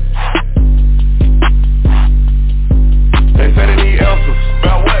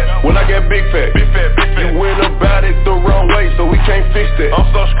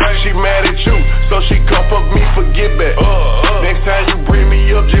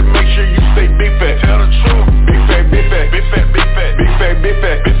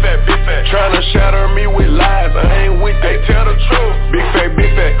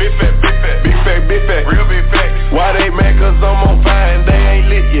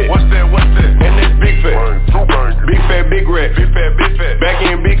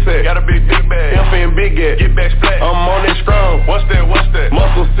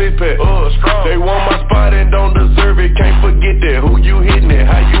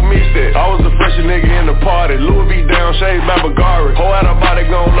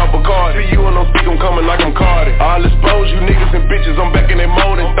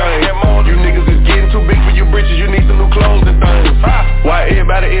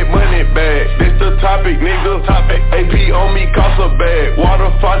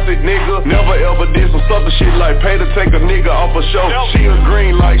 pussy, nigga. Never ever did some sucker shit like pay to take a nigga off a show. She a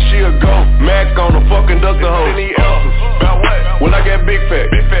green like she a goat. Mac on a fucking duck the hoe. Any answers? About what? When I got big fat.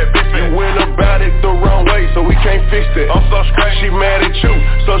 You went about it the wrong way, so we can't fix that. I'm so straight. She mad at you,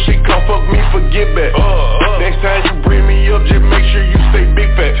 so she come fuck me for get back. Next time you bring me up, just make sure you stay big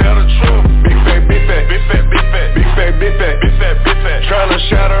fat. Tell the truth. Big fat, big fat, big fat, big fat, big fat, big fat, big fat, big fat. Tryna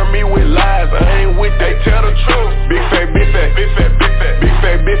shatter me with lies, I ain't with that. Tell the truth. Big fat, big fat, big fat, big fat, big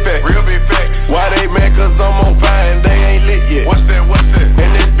fat, big fat, real big fat. Why they mad? Cause I'm on fire and they ain't lit yet. What's that? What's that?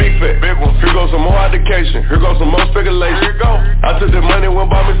 And that's big fat, big one. Here goes some more education. Here goes some more speculation. Here you go. I took that money, went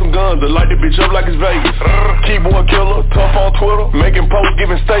buy me some guns to light the bitch up like it's Vegas. Keyboard killer, tough on Twitter, making posts,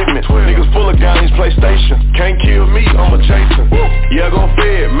 giving statements. Niggas full of guys, PlayStation. Can't kill me, I'm a chaser. Yeah, gon'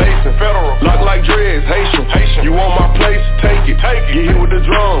 Fed, Mason, Federal, lock like dreads, Haitian. You want my place? Take it. Get hit with the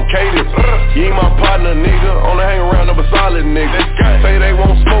drum, cadence. You ain't my partner, nigga. Only hang around up a solid nigga. Say they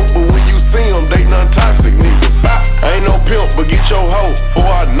won't smoke, but when you see them, they non-toxic niggas. I ain't no pimp, but get your hoe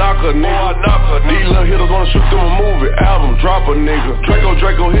before I knock her, nigga. These little hitters wanna shoot them a movie, album, drop a nigga. Draco,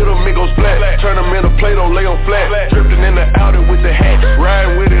 hit them, it go splat. Turn them into Play-Doh, lay them flat. Drifting in the Audi with the hat.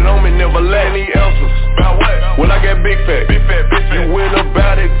 Riding with it on me, never lack. Any answers? About what? When I got big fat. You went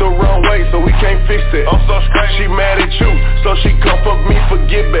about it the wrong way, so we can't fix that. I'm so straight. She mad at you, so she come fuck me for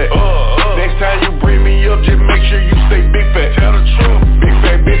get back. Next time you bring me up, just make sure you stay big fat. Tell the truth. Big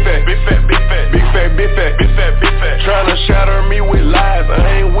fat, big fat, big fat, big fat, big fat, big fat, big fat, big fat. Tryna shatter me with lies,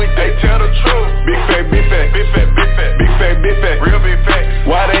 I ain't with that. Tell the truth. Big fat, big fat, big fat, big fat, big fat, big fat, real big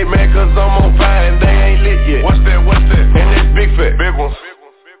fat. Why they mad? Cause I'm on fire and they ain't lit yet. What's that? What's that? And that's big fat, big ones.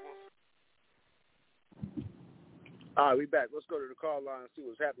 All right, we back. Let's go to the call line and see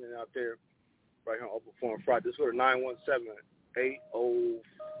what's happening out there right here on Open Forum Friday. Let's go to 917-804.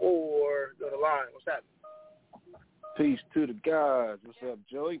 Go to the line. What's happening? Peace to the guys. What's up,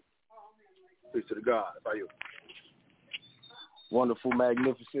 Joey? Peace to the guys. How are you? Wonderful,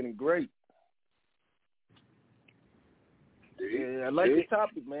 magnificent, and great. Yeah, I like the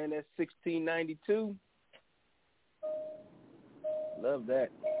topic, man. That's 1692. Love that.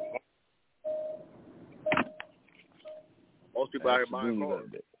 Most people out here buying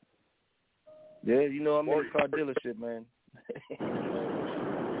cars. Yeah, you know I'm in a car dealership, man.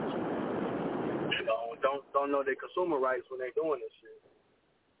 Don't know their consumer rights when they're doing this shit.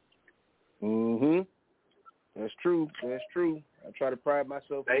 Mm-hmm. That's true. That's true. I try to pride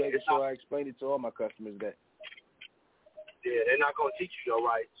myself in making sure I explain it to all my customers that. Yeah, they're not going to teach you your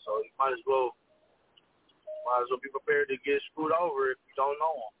rights, so you might as well be prepared to get screwed over if you don't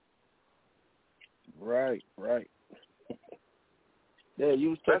know them. Right. Yeah, you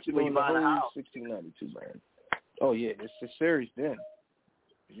was touching on the whole 1692, man. Oh, yeah, it's serious then.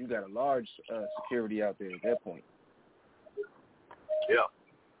 You got a large security out there at that point. Yeah.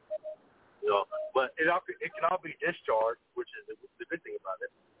 But it can all be discharged, which is the good thing about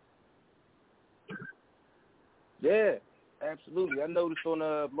it. Yeah, absolutely. I noticed on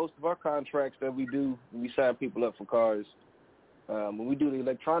most of our contracts that we do, when we sign people up for cars, when we do the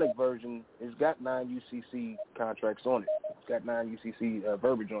electronic version, it's got 9 UCC contracts on it. It's got 9 UCC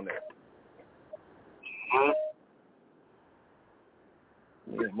verbiage on there. Mm-hmm.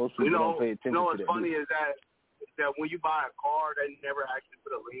 Yeah, most people don't pay attention to that. You know what's funny is that when you buy a car, they never actually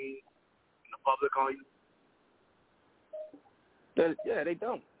put a lien in the public on you. Yeah, they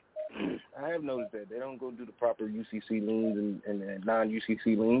don't. I have noticed that. They don't go do the proper UCC liens and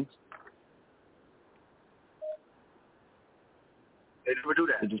non-UCC liens. They never do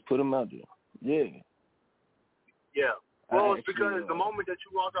that. They just put them out there. Yeah. Yeah. Well, it's because the moment that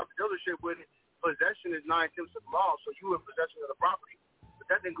you walk out the dealership with it, possession is 9/10 of the law, so you in possession of the property. But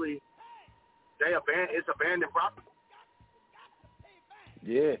technically, it's abandoned property.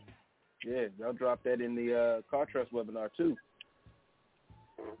 Yeah. Y'all dropped that in the Car Trust webinar, too.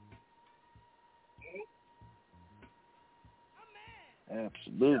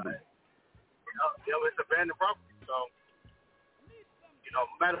 Absolutely. Yeah, it's abandoned property. So,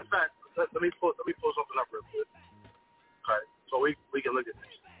 matter of fact, let me pull something up real quick. Okay, so we can look at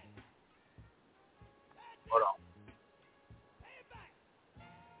this. Hold on.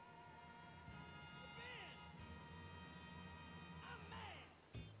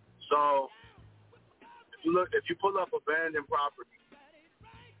 So, if you pull up abandoned property,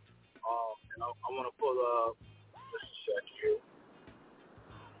 and I want to pull up. Just a sec here.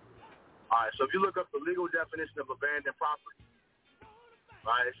 All right, so if you look up the legal definition of abandoned property,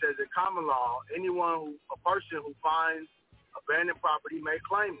 right, it says in common law, a person who finds abandoned property may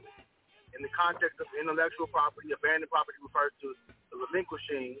claim it. In the context of intellectual property, abandoned property refers to the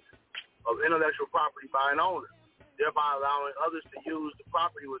relinquishing of intellectual property by an owner. thereby allowing others to use the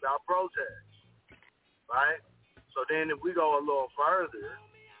property without protest, right? So then if we go a little further,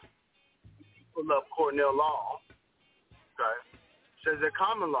 pull up Cornell law, okay, says that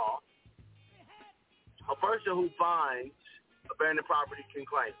common law, a person who finds abandoned property can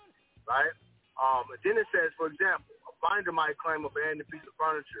claim it, right? And then it says, for example, a finder might claim abandoned piece of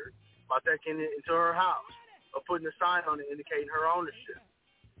furniture by taking it into her house or putting a sign on it indicating her ownership,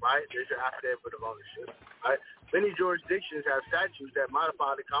 right? There's your affidavit of ownership, right? Many jurisdictions have statutes that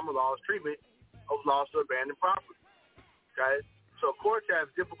modify the common law's treatment of lost or abandoned property, okay? So courts have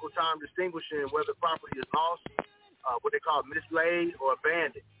difficult time distinguishing whether property is lost, what they call mislaid or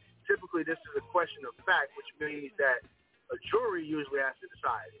abandoned. Typically, this is a question of fact, which means that a jury usually has to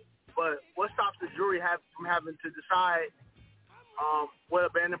decide it. But what stops the jury from having to decide what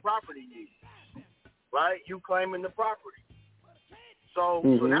abandoned property is, right? You claiming the property. So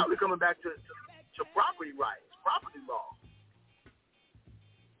now we're coming back to property rights, property law.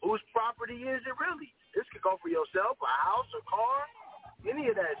 Whose property is it really? This could go for yourself, a house, a car, any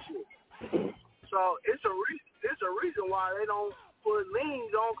of that shit. So it's a reason why they don't put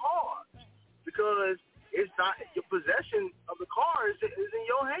liens on cars, because it's not your possession of the car is in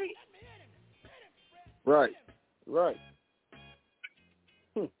your hand. Right.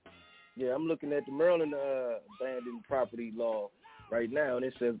 Yeah, I'm looking at the Maryland abandoned property law right now, and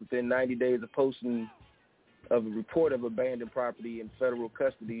it says within 90 days of posting of a report of abandoned property in federal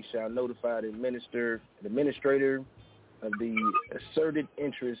custody shall notify the administrator of the asserted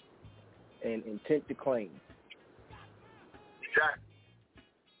interest and intent to claim. Exactly.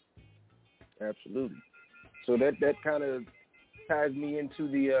 Absolutely. So that kind of ties me into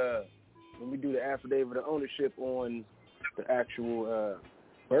the when we do the affidavit of ownership on the actual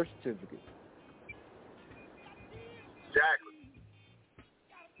birth certificate. Exactly.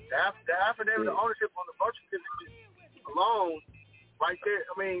 The affidavit of ownership on the birth certificate alone, right there.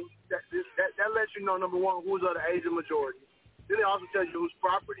 I mean, that lets you know, number one, who's of the age of majority. Then it also tells you whose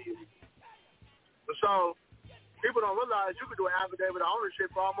property it is. So people don't realize you can do an affidavit of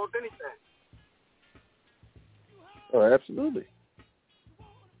ownership for almost anything. Oh, absolutely.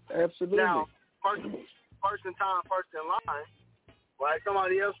 Now, first in time, first in line, right?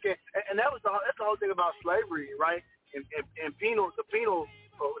 Somebody else can, and that's the whole thing about slavery, right? And penal,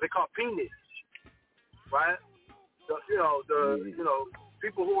 they call peonage, right? So,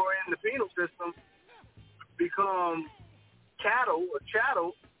 people who are in the penal system become cattle,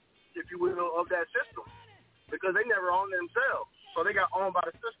 if you will, of that system, because they never owned themselves, so they got owned by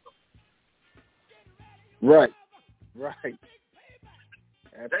the system. Right. Absolutely.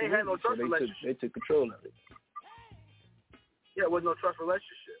 They ain't had no trust relationship. They took control of it. Yeah, there was no trust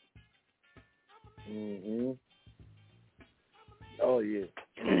relationship. Mm-hmm. Oh, yeah.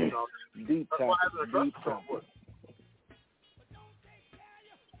 Deep topic.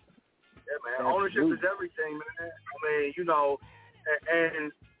 Yeah, man. Ownership is everything, man. I mean,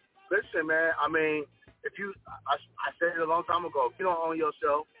 and listen, man, I mean, I said it a long time ago, if you don't own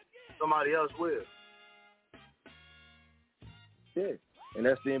yourself, somebody else will. Yeah, and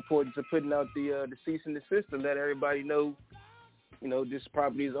that's the importance of putting out the cease and desist to let everybody know, this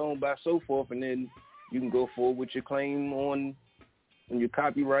property is owned by so forth, and then you can go forward with your claim on your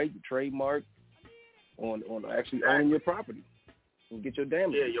copyright, your trademark, on actually owning your property and get your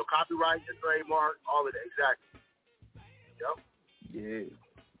damages. Yeah, your copyright, your trademark, all of that, exactly. Yep. Yeah,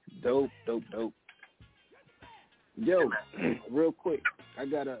 dope. Yo, real quick, I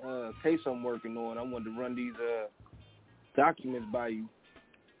got a case I'm working on. I wanted to run these documents by you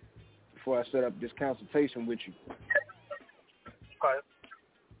before I set up this consultation with you. Okay.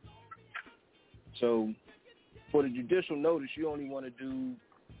 So, for the judicial notice, you only want to do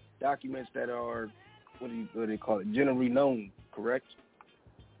documents that are, what do they call it, generally known, correct?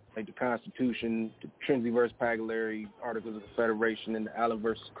 Like the Constitution, the Trinity versus Pagliari, Articles of Confederation, and the Allen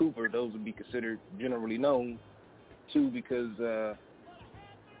versus Cooper. Those would be considered generally known. Two, because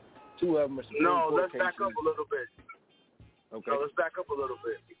two of them are Supreme Court let's cases. back up a little bit. Okay. No, let's back up a little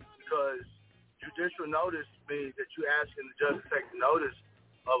bit, because judicial notice means that you're asking the judge to take notice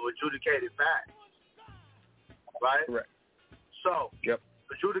of adjudicated facts, right? Correct. So,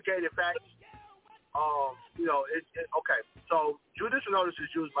 adjudicated facts, okay. So, judicial notice is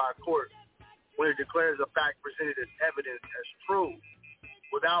used by a court when it declares a fact presented as evidence as true,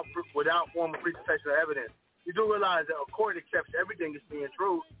 without formal presentation of evidence. You do realize that a court accepts everything as being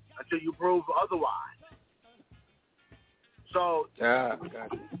true until you prove otherwise. So gotcha.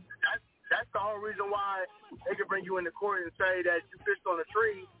 That's the whole reason why they can bring you into court and say that you pissed on a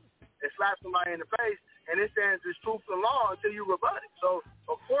tree and slap somebody in the face, and it stands as truth and law until you rebut it. So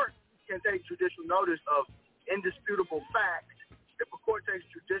a court can take judicial notice of indisputable fact, if a court takes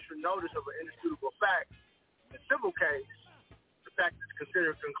judicial notice of an indisputable fact, in a civil case, the fact is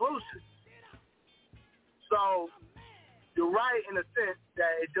considered conclusive. So you're right in a sense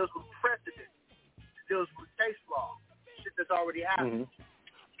that it deals with precedent. It deals with case law, shit that's already happened.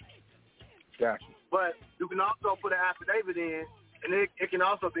 Gotcha. But you can also put an affidavit in, and it can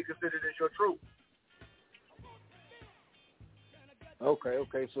also be considered as your truth.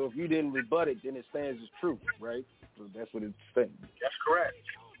 Okay. So if you didn't rebut it, then it stands as true, right? So that's what it's saying. That's correct.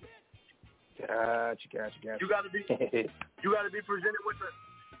 Gotcha. You got to be presented with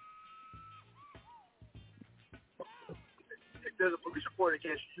if there's a police report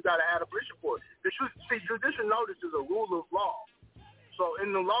against you, you got to add a police report. See, judicial notice is a rule of law. So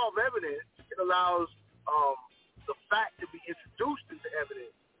in the law of evidence, it allows the fact to be introduced into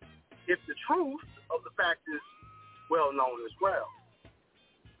evidence if the truth of the fact is well known as well.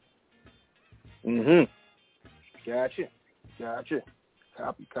 Gotcha.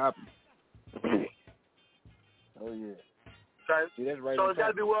 Copy. Oh yeah. Okay. See, that's right. So it's got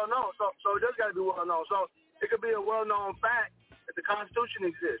to be well known. So it does got to be well known. So it could be a well known fact that the Constitution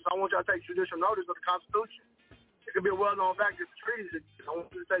exists. I want y'all to take judicial notice of the Constitution. It could be a well known fact that the treaties exist. I want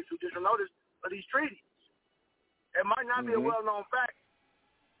you to take judicial notice of these treaties. It might not be a well known fact.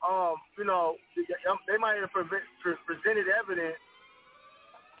 They might have presented evidence,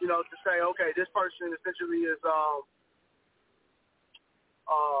 to say, okay, this person essentially is,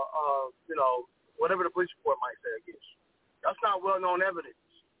 whatever the police report might say against you. That's not well-known evidence.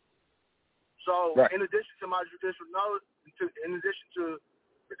 So, in addition to my judicial notice, in addition to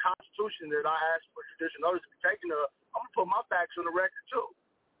the Constitution that I asked for judicial notice to be taken of, I'm going to put my facts on the record, too.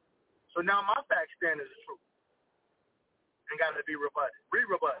 So now my facts stand as truth and got to be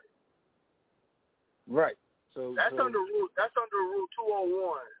re-rebutted. Right. So under Rule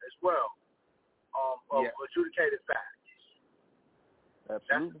 201 as well of adjudicated facts.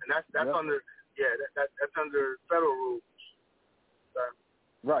 Absolutely. That's under that's under federal rules.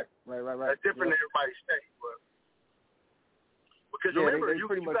 Right. That's different in everybody's state, but because remember they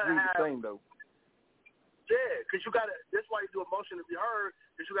pretty much read the same though. Yeah, because you gotta. That's why you do a motion to be heard,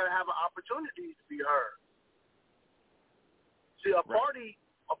 because you gotta have an opportunity to be heard. See, a party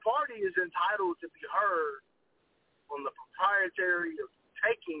is entitled to be heard on the proprietary of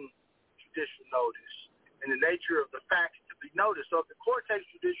taking judicial notice and the nature of the facts to be noticed. So if the court takes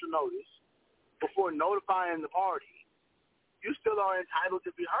judicial notice before notifying the party, you still are entitled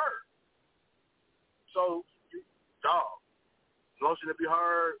to be heard. So, motion to be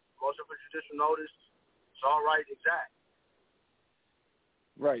heard, motion for judicial notice, it's all right, exact.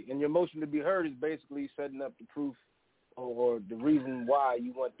 Right, and your motion to be heard is basically setting up the proof or the reason why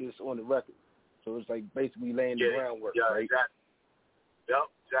you want this on the record. So it's like basically laying the groundwork, right? Exactly. Yep,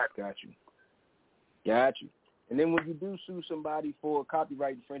 exactly. Got you. And then when you do sue somebody for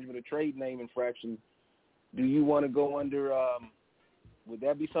copyright infringement or trade name infraction, do you want to go under, would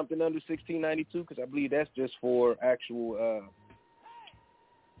that be something under 1692? Because I believe that's just for actual,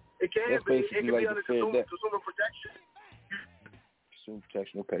 it can be. It can be under consumer protection. Consumer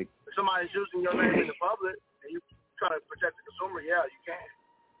protection, okay. If somebody's using your name in the public and you try to protect the consumer, you can.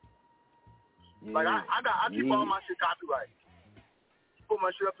 Yeah. Like I keep all my shit copyrighted. Put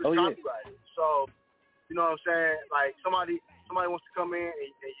my shit up as copyrighted. So, you know what I'm saying? Like somebody wants to come in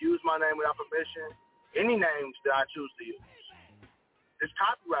and use my name without permission, any names that I choose to use, it's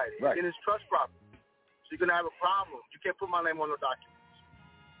copyrighted. Right. And it's trust property. So you're gonna have a problem. You can't put my name on no documents.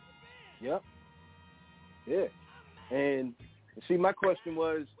 Yep. Yeah. And see, my question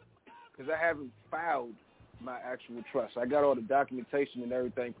was, because I haven't filed my actual trust. I got all the documentation and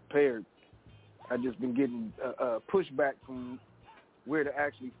everything prepared. I've just been getting pushback from where to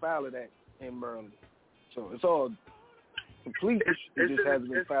actually file it at in Maryland. So it's all complete. It just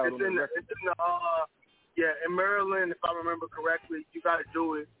hasn't been filed on the record. It's in in Maryland, if I remember correctly, you got to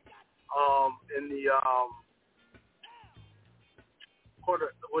do it in the court.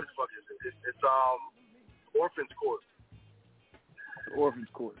 What the fuck is it? It's Orphans Court. Orphans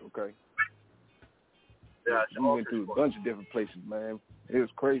Court, okay. Yeah, we went through a bunch of different places, man. It was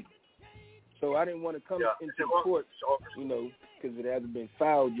crazy. So I didn't want to come into the court, because it hasn't been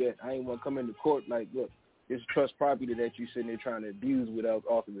filed yet. I didn't want to come into court like, look, this is trust property that you're sitting there trying to abuse without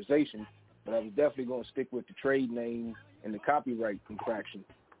authorization. But I was definitely going to stick with the trade name and the copyright infraction.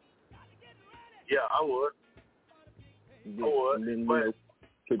 Yeah, I would. And then, put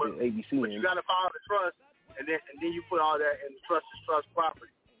the ABC in. But you got to file the trust, and then you put all that in the trust as trust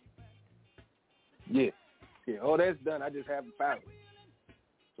property. Yeah. All that's done. I just haven't filed it.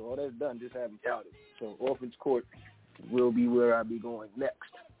 So all that's done, just haven't filed it. So Orphans Court will be where I'll be going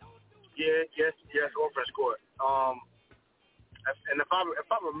next. Yes, orphanage court. And if I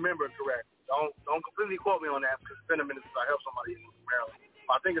remember correctly, don't completely quote me on that because it's been a minute since I helped somebody in Maryland.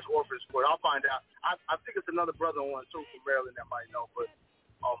 I think it's orphanage court. I'll find out. I think it's another brother one too from Maryland that might know, but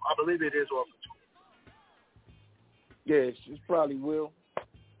I believe it is orphanage court. Yeah, it's probably Will.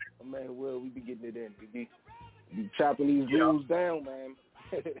 Oh, man, Will, we be getting it in. We be chopping these rules down, man.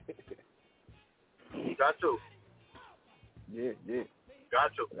 Got to. Yeah.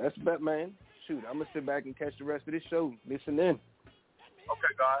 Got to. That's bet, man. Shoot, I'm going to sit back and catch the rest of this show. Listen in.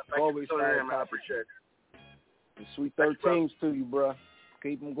 Okay, God. Thank Always you for tuning in, man. I appreciate it. And sweet 13s to you, bro.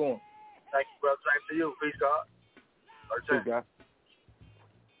 Keep them going. Thank you, brother. Same to you. Peace, God. 13. Peace, God.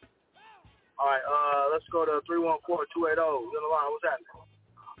 All right, let's go to 314-280. You're on the line. What's happening?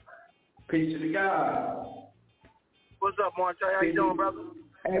 Peace to God. What's up, Martin? How you doing, brother?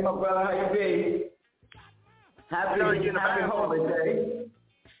 Hey, my brother. How you be? Happy holiday.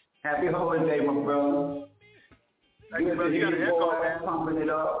 Happy holiday, my brother. Thank you, brother. You got an echo, man. Pumping it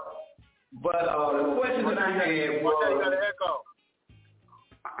up. But the question that I had was... You got an echo.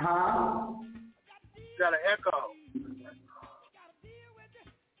 Huh? You got an echo.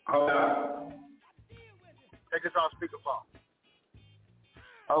 Hold on. Take this off speakerphone.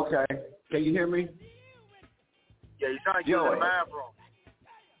 Okay. Can you hear me? Yeah, you sound like you're in the bathroom.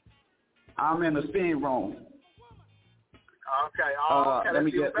 I'm in the steam room. Okay.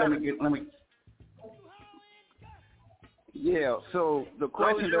 Let me. Yeah. So the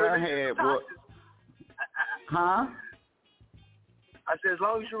question that I had was, huh? I said, as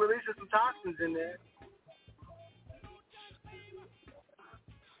long as you release some toxins in there.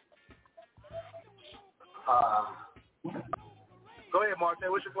 Go ahead,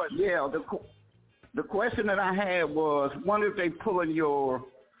 Martin. What's your question? Yeah, the question that I had was, wonder if they pulled your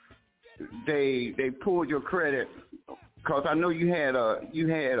credit, because I know you had a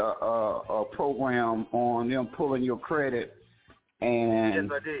program on them pulling your credit and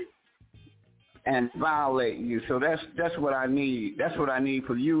yes, I did. And violate you. So that's what I need. That's what I need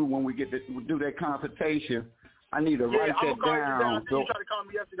for you when we get to do that consultation. I need to write that down. You tried to call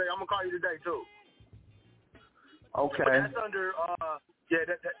me yesterday. I'm gonna call you today too. Okay. But that's under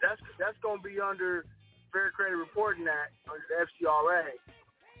that's gonna be under Fair Credit Reporting Act under the FCRA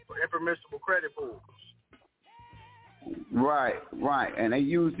for impermissible credit pools. Right, and they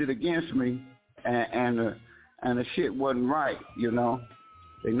used it against me, and the shit wasn't right, you know.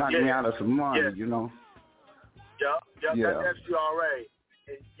 They knocked me out of some money, you know. Yep, that's FCRA.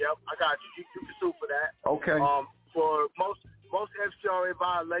 And, yep, I got you. You can sue for that. Okay. For most FCRA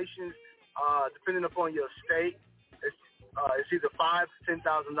violations, depending upon your state, it's either $5,000 to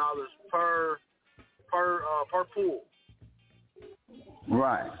 $10,000 per pool.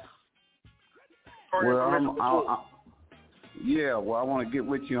 Right. Well, I want to get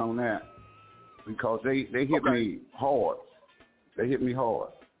with you on that because they hit me hard. They hit me hard.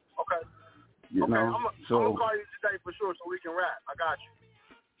 Okay. You know, I'm going to call you today for sure so we can rap. I got you.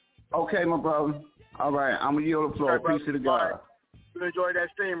 Okay, my brother. All right. I'm going to yield the floor. Okay, peace to the God. Right. You enjoy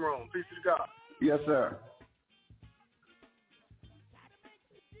that steam room. Peace to the God. Yes, sir.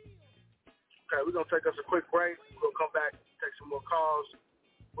 Okay, we're going to take us a quick break. We'll come back and take some more calls.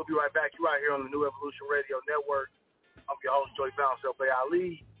 We'll be right back. You're right here on the New Evolution Radio Network. I'm your host, Joy Bounce L.A.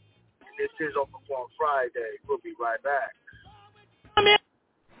 Ali, and this is Open Forum Friday. We'll be right back.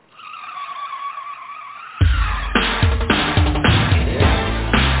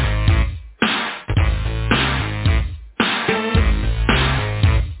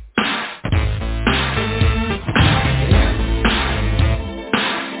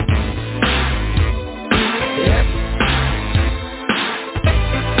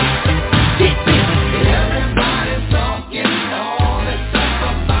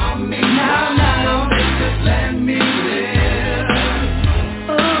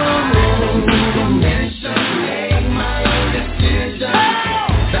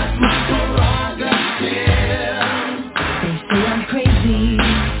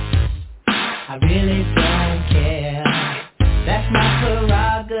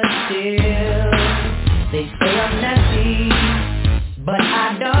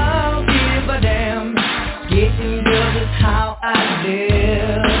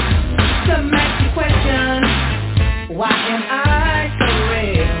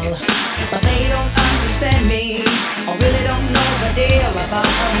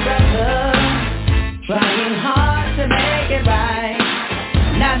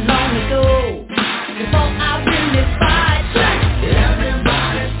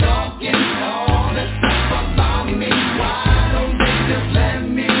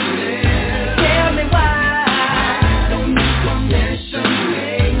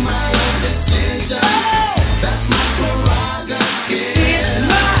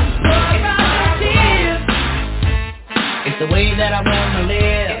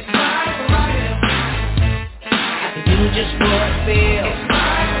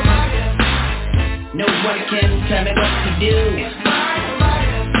 tell me what to do.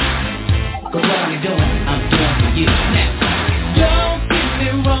 Cause what I'm doing for you. Now, don't get me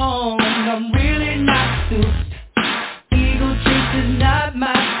wrong, I'm really not suited. Ego trips is not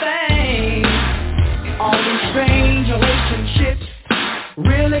my thing. All these strange relationships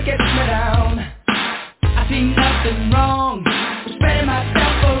really gets me down. I see nothing wrong with spreading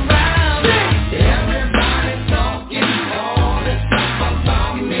myself around. Everybody talking all this stuff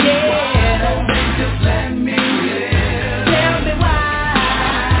about me. Yeah, just let me live. Tell me why.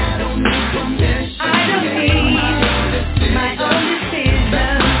 I don't need permission. I don't need my own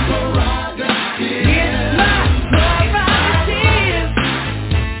decision. It's my prerogative.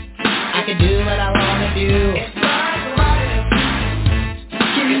 I can do what I wanna do. It's my prerogative.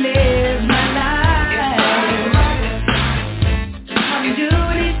 Can live my life. I'm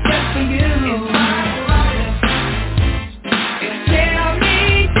doing it just for you.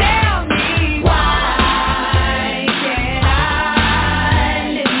 Tell me why can't I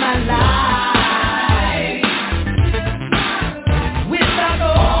live my life without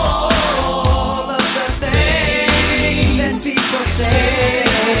all of the things that people say?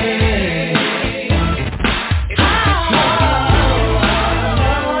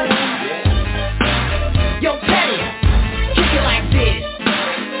 Yo, Petty, kick it like this.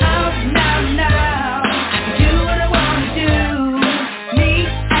 Now, I can do what I want to do. Me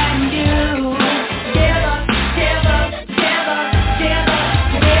and you,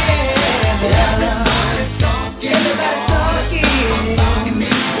 together. Everybody's talking.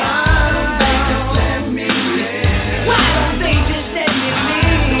 Why don't they just let me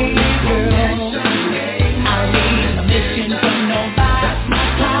live, girl? I don't need permission from nobody.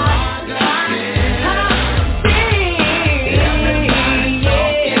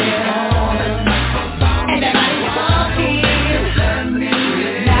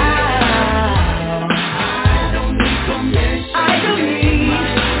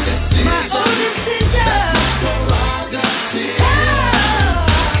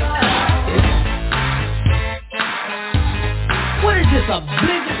 What is this, a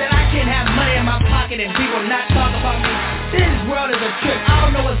blizzard that I can't have money in my pocket and people not talk about me? This world is a trip. I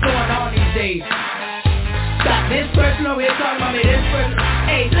don't know what's going on these days. Got this person over here talking about me, this person.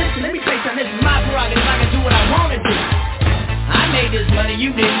 Hey, listen, let me tell you something. This is my prerogative. I can do what I want to do. I made this money,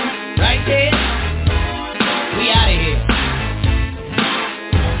 you didn't. Right, Ted? We out of here.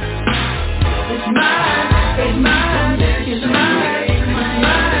 It's mine. It's mine. It's mine.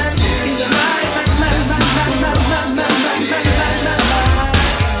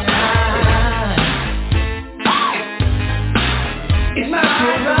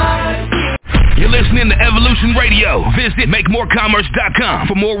 You're listening to Evolution Radio. Visit MakeMoreCommerce.com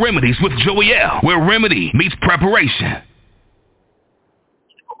for more remedies with Joey L, where remedy meets preparation.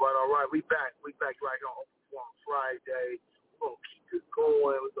 All right. We back right on Friday. We're going to keep it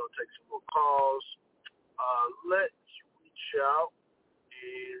going. We're going to take some more calls. Let's reach out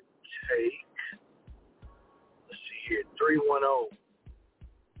and take, let's see here, 310.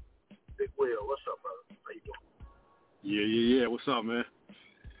 Big Will, what's up, brother? How you doing? Yeah. What's up, man?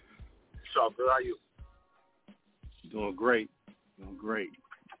 What's up, brother? How you? Doing great.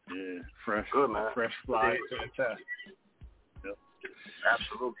 Yeah, fresh. Good, man. Fresh fly. Fantastic. Yep.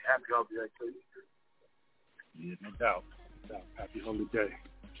 Absolutely. Happy holiday to you. Yeah, no doubt. Happy holiday.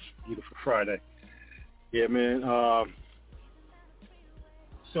 Beautiful Friday. Yeah, man.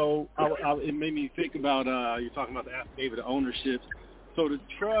 So it made me think about, you're talking about the affidavit of ownership. So the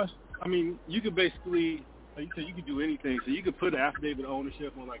trust, I mean, you could basically, like you said, you could do anything. So you could put an affidavit of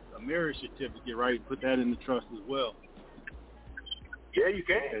ownership on like a marriage certificate, right? And put that in the trust as well. Yeah, you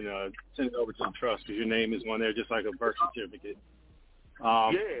can. And send it over to the trust because your name is on there just like a birth certificate.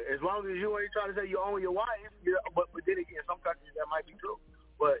 Yeah, as long as you ain't trying to say you own your wife, but then again, some countries that might be true.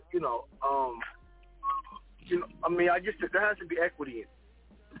 But I mean, I just there has to be equity in it.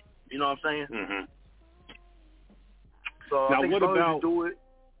 You know what I'm saying? Mm-hmm. So now, I think what as long about as you do it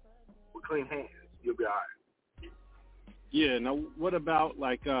with clean hands, you'll be all right. Yeah. Now, what about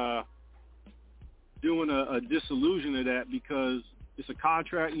like doing a dissolution of that because it's a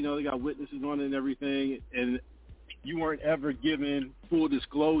contract? You know, they got witnesses on it and everything, and you weren't ever given full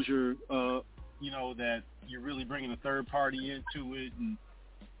disclosure, that you're really bringing a third party into it and,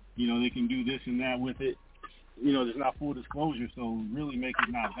 they can do this and that with it. There's not full disclosure, so really make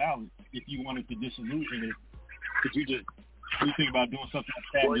it not valid. If you wanted to disillusion it, could you think about doing something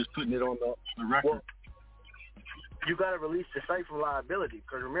like that and just putting it on the record? Well, you got to release the state from liability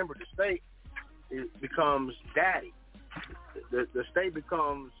because remember, the state becomes daddy. The state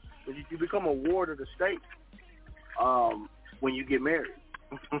becomes, you become a ward of the state when you get married.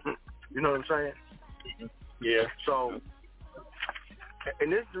 You know what I'm saying? Yeah. So,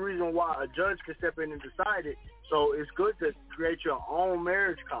 and this is the reason why a judge can step in and decide it. So it's good to create your own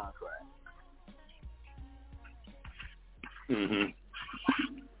marriage contract. Mhm.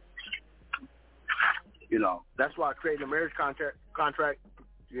 You know, that's why creating a marriage contract,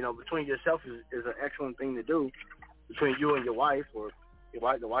 you know, between yourself is an excellent thing to do between you and your wife, or your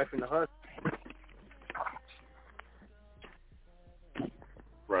wife, the wife and the husband.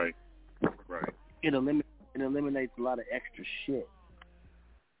 Right. Right. It eliminates a lot of extra shit.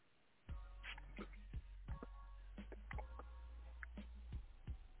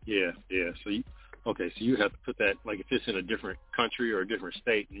 Yeah. So you have to put that, like, if it's in a different country or a different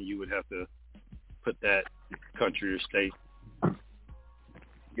state, then you would have to put that country or state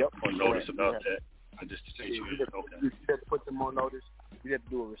on notice about that. I just think you have to put them on notice. You have to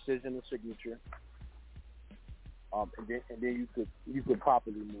do a rescission of signature, and then you could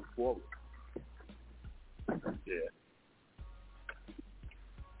properly move forward. Yeah.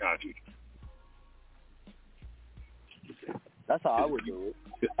 Got you. That's how I would do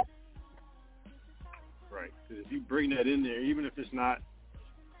it. Right. Because if you bring that in there, even if it's not,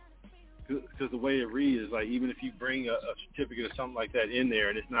 because the way it reads is like, even if you bring a certificate or something like that in there,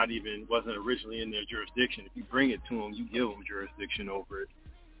 and it's wasn't originally in their jurisdiction, if you bring it to them, you give them jurisdiction over it.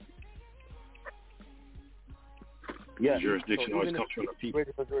 Yeah. Jurisdiction always comes from the people.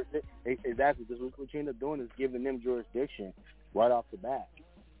 Exactly. Because what you end up doing is giving them jurisdiction right off the bat.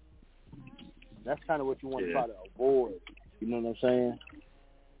 That's kind of what you want to try to avoid. You know what I'm saying?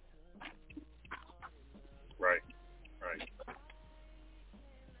 Right.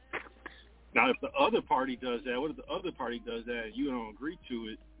 Now, if the other party does that, what if the other party does that and you don't agree to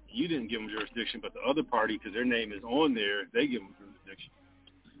it? You didn't give them jurisdiction, but the other party, because their name is on there, they give them jurisdiction.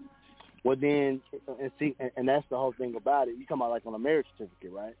 Well, then, and that's the whole thing about it. You talking about like on a marriage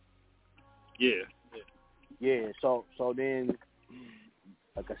certificate, right? Yeah. So then,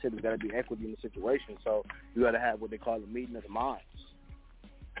 like I said, there's got to be equity in the situation. So you got to have what they call a meeting of the minds.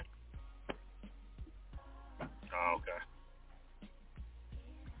 Oh, okay.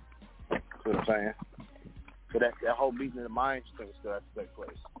 See what I'm saying? So that whole meeting of the minds thing still has to take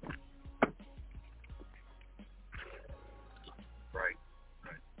place. Right.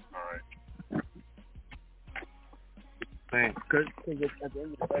 All right. Man, because at the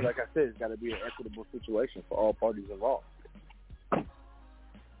end of the day, like I said, it's got to be an equitable situation for all parties involved.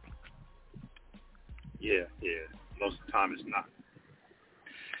 Yeah. Most of the time it's not.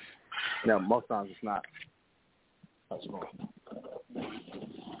 No, most times it's not. That's wrong.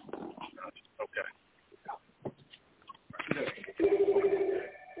 Okay.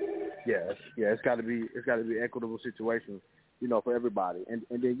 Yeah, it's got to be equitable situations, you know, for everybody. And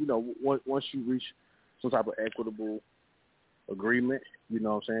then, you know, once you reach some type of equitable agreement, you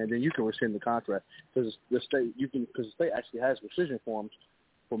know what I'm saying, then you can rescind the contract because the state actually has rescission forms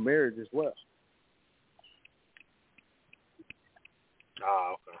for marriage as well.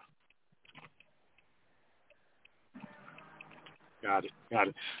 Ah, okay. Got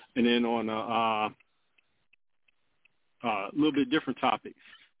it. And then on a little bit different topic,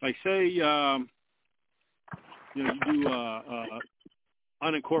 like say you do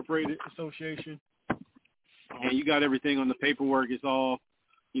unincorporated association, and you got everything on the paperwork. It's all,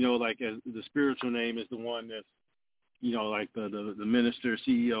 you know, like as the spiritual name is the one that's, you know, like the minister,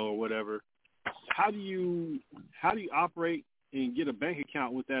 CEO, or whatever. How do you operate and get a bank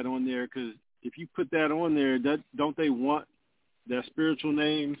account with that on there? Because if you put that on there, don't they want their spiritual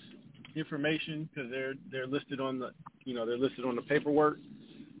names information because they're listed on the paperwork?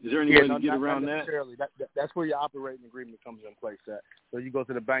 Is there any way to get around that? That's where your operating agreement comes in place. So you go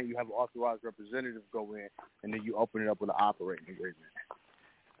to the bank, you have an authorized representative go in, and then you open it up with an operating agreement,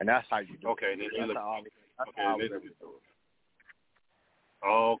 and that's how you do it. Okay, That's how I would do it.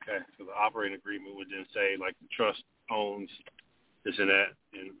 Oh, okay. So the operating agreement would then say like the trust owns this and that,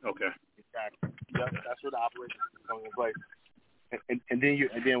 and okay. Exactly. That's where the operating agreement comes in place. And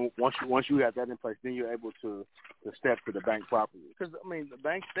then once you have that in place, then you're able to step to the bank properly. Because I mean, the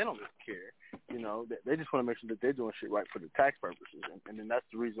banks, they don't really care. You know, they just want to make sure that they're doing shit right for the tax purposes. And then that's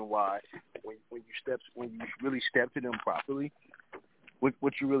the reason why when you really step to them properly,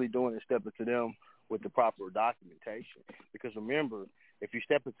 what you're really doing is stepping to them with the proper documentation. Because remember, if you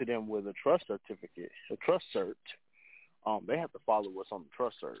step into them with a trust certificate, a trust cert, they have to follow what's on the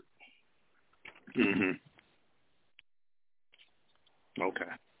trust cert. Mhm.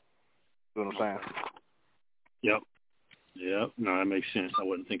 Okay. You know what I'm saying? Yep. No, that makes sense. I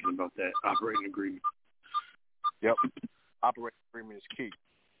wasn't thinking about that operating agreement. Yep. Operating agreement is key.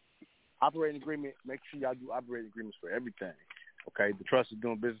 Operating agreement, make sure y'all do operating agreements for everything. Okay, the trust is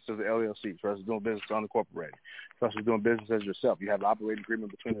doing business as an LLC. The trust is doing business as unincorporated. The trust is doing business as yourself. You have an operating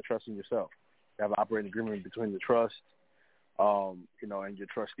agreement between the trust and yourself. You have an operating agreement between the trust, and your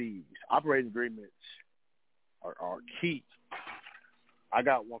trustees. Operating agreements are key. I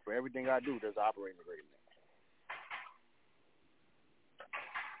got one for everything I do. There's an operating agreement.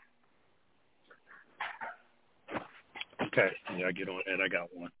 Okay. Yeah, I get on that. I got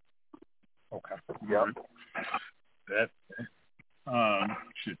one. Okay. Yep.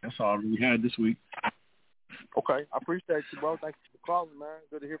 That's all we had this week. Okay. I appreciate you, bro. Thank you for calling, man.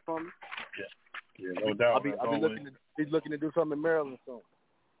 Good to hear from you. Yeah, no doubt. I'll be looking to do something in Maryland soon.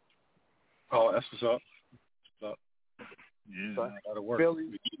 Oh, that's what's up. Yeah, so, that'll work. Philly,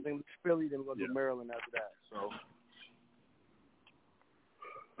 then we'll go to Maryland after that. So.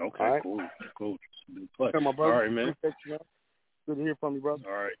 Okay, right. Cool. All my brother. All right, man. Appreciate you, man. Good to hear from you, brother.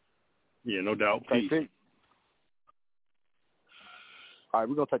 All right. Yeah, no doubt. Okay, Peace. All right,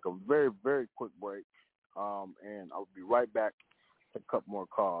 we're going to take a very, very quick break, and I'll be right back. Take a couple more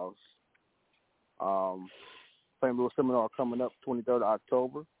calls. St. Louis Seminar coming up 23rd of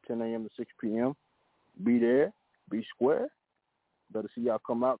October, 10 a.m. to 6 p.m. Be there. Be square. Better see y'all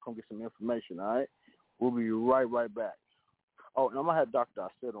come out. Come get some information, all right? We'll be right back. Oh, and I'm going to have Dr.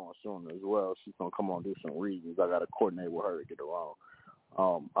 Dossett on soon as well. She's going to come on and do some readings. I got to coordinate with her to get her on.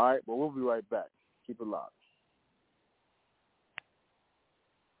 All right, but we'll be right back. Keep it locked.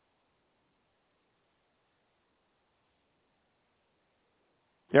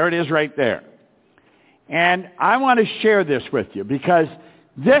 There it is right there. And I want to share this with you because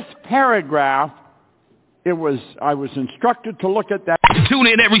this paragraph, I was instructed to look at that. Tune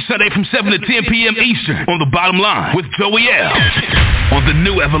in every Sunday from 7 to 10 p.m. Eastern on The Bottom Line with Joey L. on the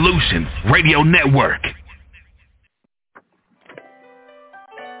New Evolution Radio Network.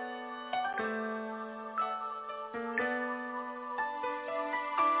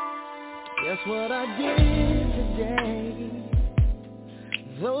 Guess what I did today?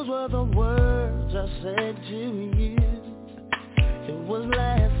 Those were the words I said to you. It was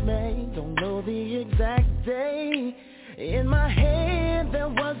last May, don't know the exact day. In my hand there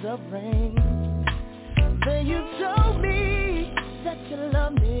was a ring. Then you told me that you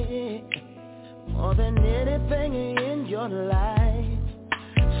love me more than anything in your life.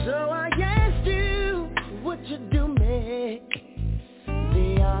 So I asked you, would you do me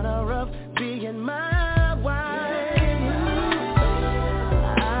the honor of being my wife?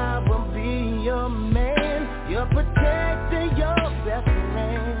 I will be your man, your protector, your best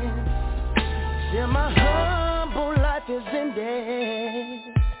friend. Till my humble life is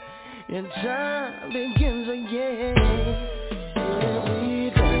ended and time begins again.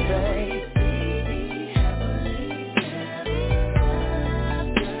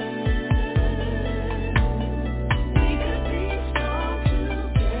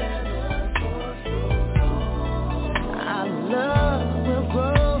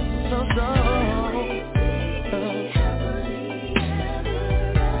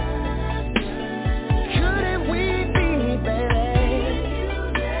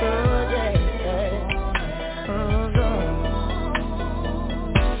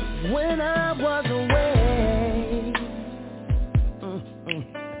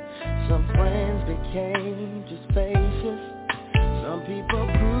 Came to spaces, some people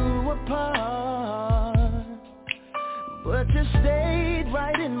grew apart, but you stayed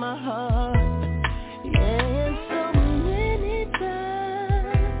right in my heart. Yeah, and so many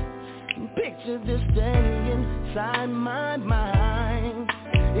times, picture this day inside my mind.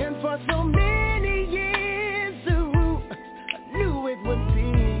 And for so many years, ooh, I knew it would be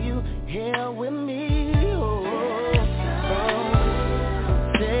you here with me.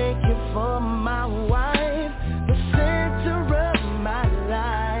 Take you for my wife, the center of my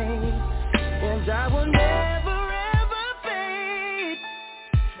life, and I will never ever fade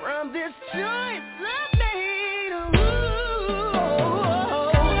from this choice I made. Ooh,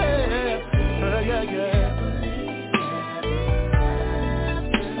 yeah.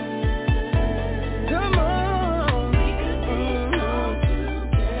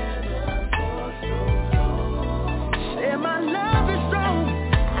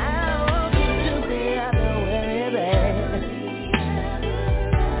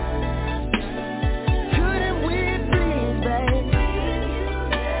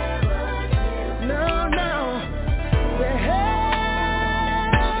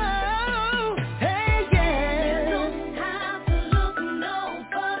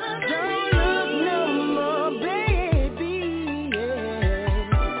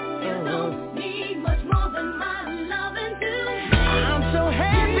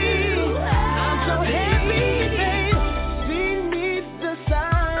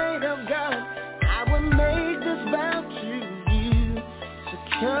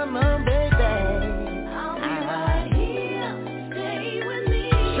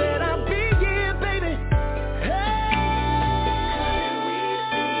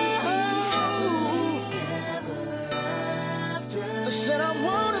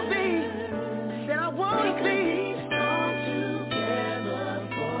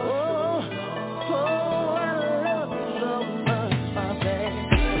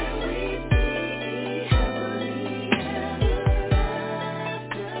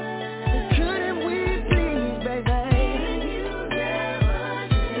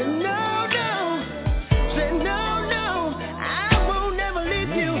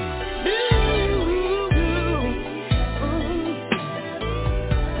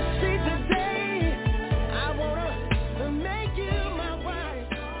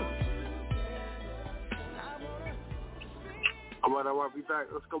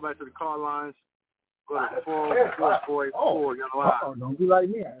 Let's go back to the call lines. Go to 44484. You're on the line. Don't be like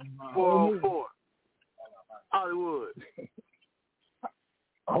me. 404. Hollywood.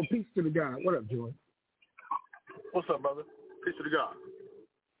 Oh, peace to the God. What up, Joey? What's up, brother? Peace to the God.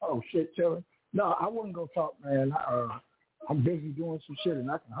 Oh, shit, chilling. No, I wasn't going to talk, man. I'm busy doing some shit, and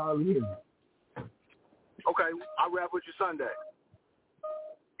I can hardly hear you. Okay, I'll wrap with you Sunday.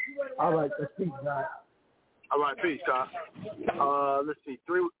 All right, let's peace, God. All right, peace, God. Let's see.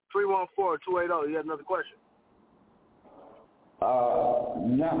 314-280. You have another question?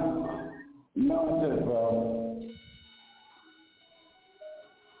 No. No, just,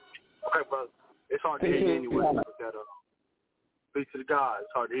 Okay, brother. It's hard to hear you anyway. Peace to the God.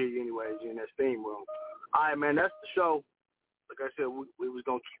 It's hard to hear you anyways. You're in that steam room. All right, man. That's the show. Like I said, we was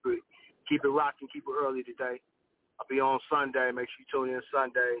gonna keep it rocking, keep it early today. I'll be on Sunday. Make sure you tune in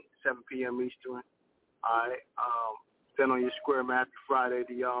Sunday, 7 p.m. Eastern. All right. Stand on your square, man. Happy Friday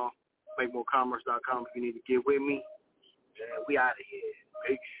to y'all. MakeMoreCommerce.com if you need to get with me. Yeah, we out of here.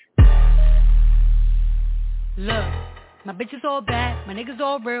 Peace. Look, my bitch is all bad, my niggas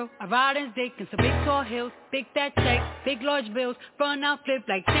all real. I ride in dick in some big tall hills, big fat checks, big large bills, run out flip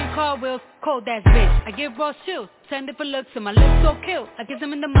like 10 car wheels. Cold ass bitch, I give raw chills, 10 different looks and my lips so kill. I kiss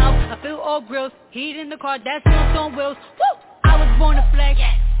him in the mouth, I feel all grills, heat in the car, that's on wheels. Woo! I was born to flex,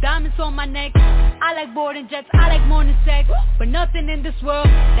 diamonds on my neck. I like boarding jets, I like more than sex, but nothing in this world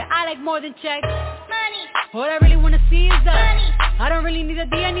that I like more than checks. Money. All I really wanna see is the money. I don't really need a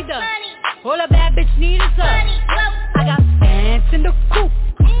D, I need the money. All a bad bitch need is the money. I got bands in the coop,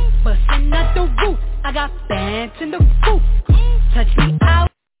 bustin' out the roof. I got bands in the coop, touch me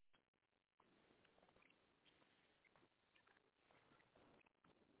out.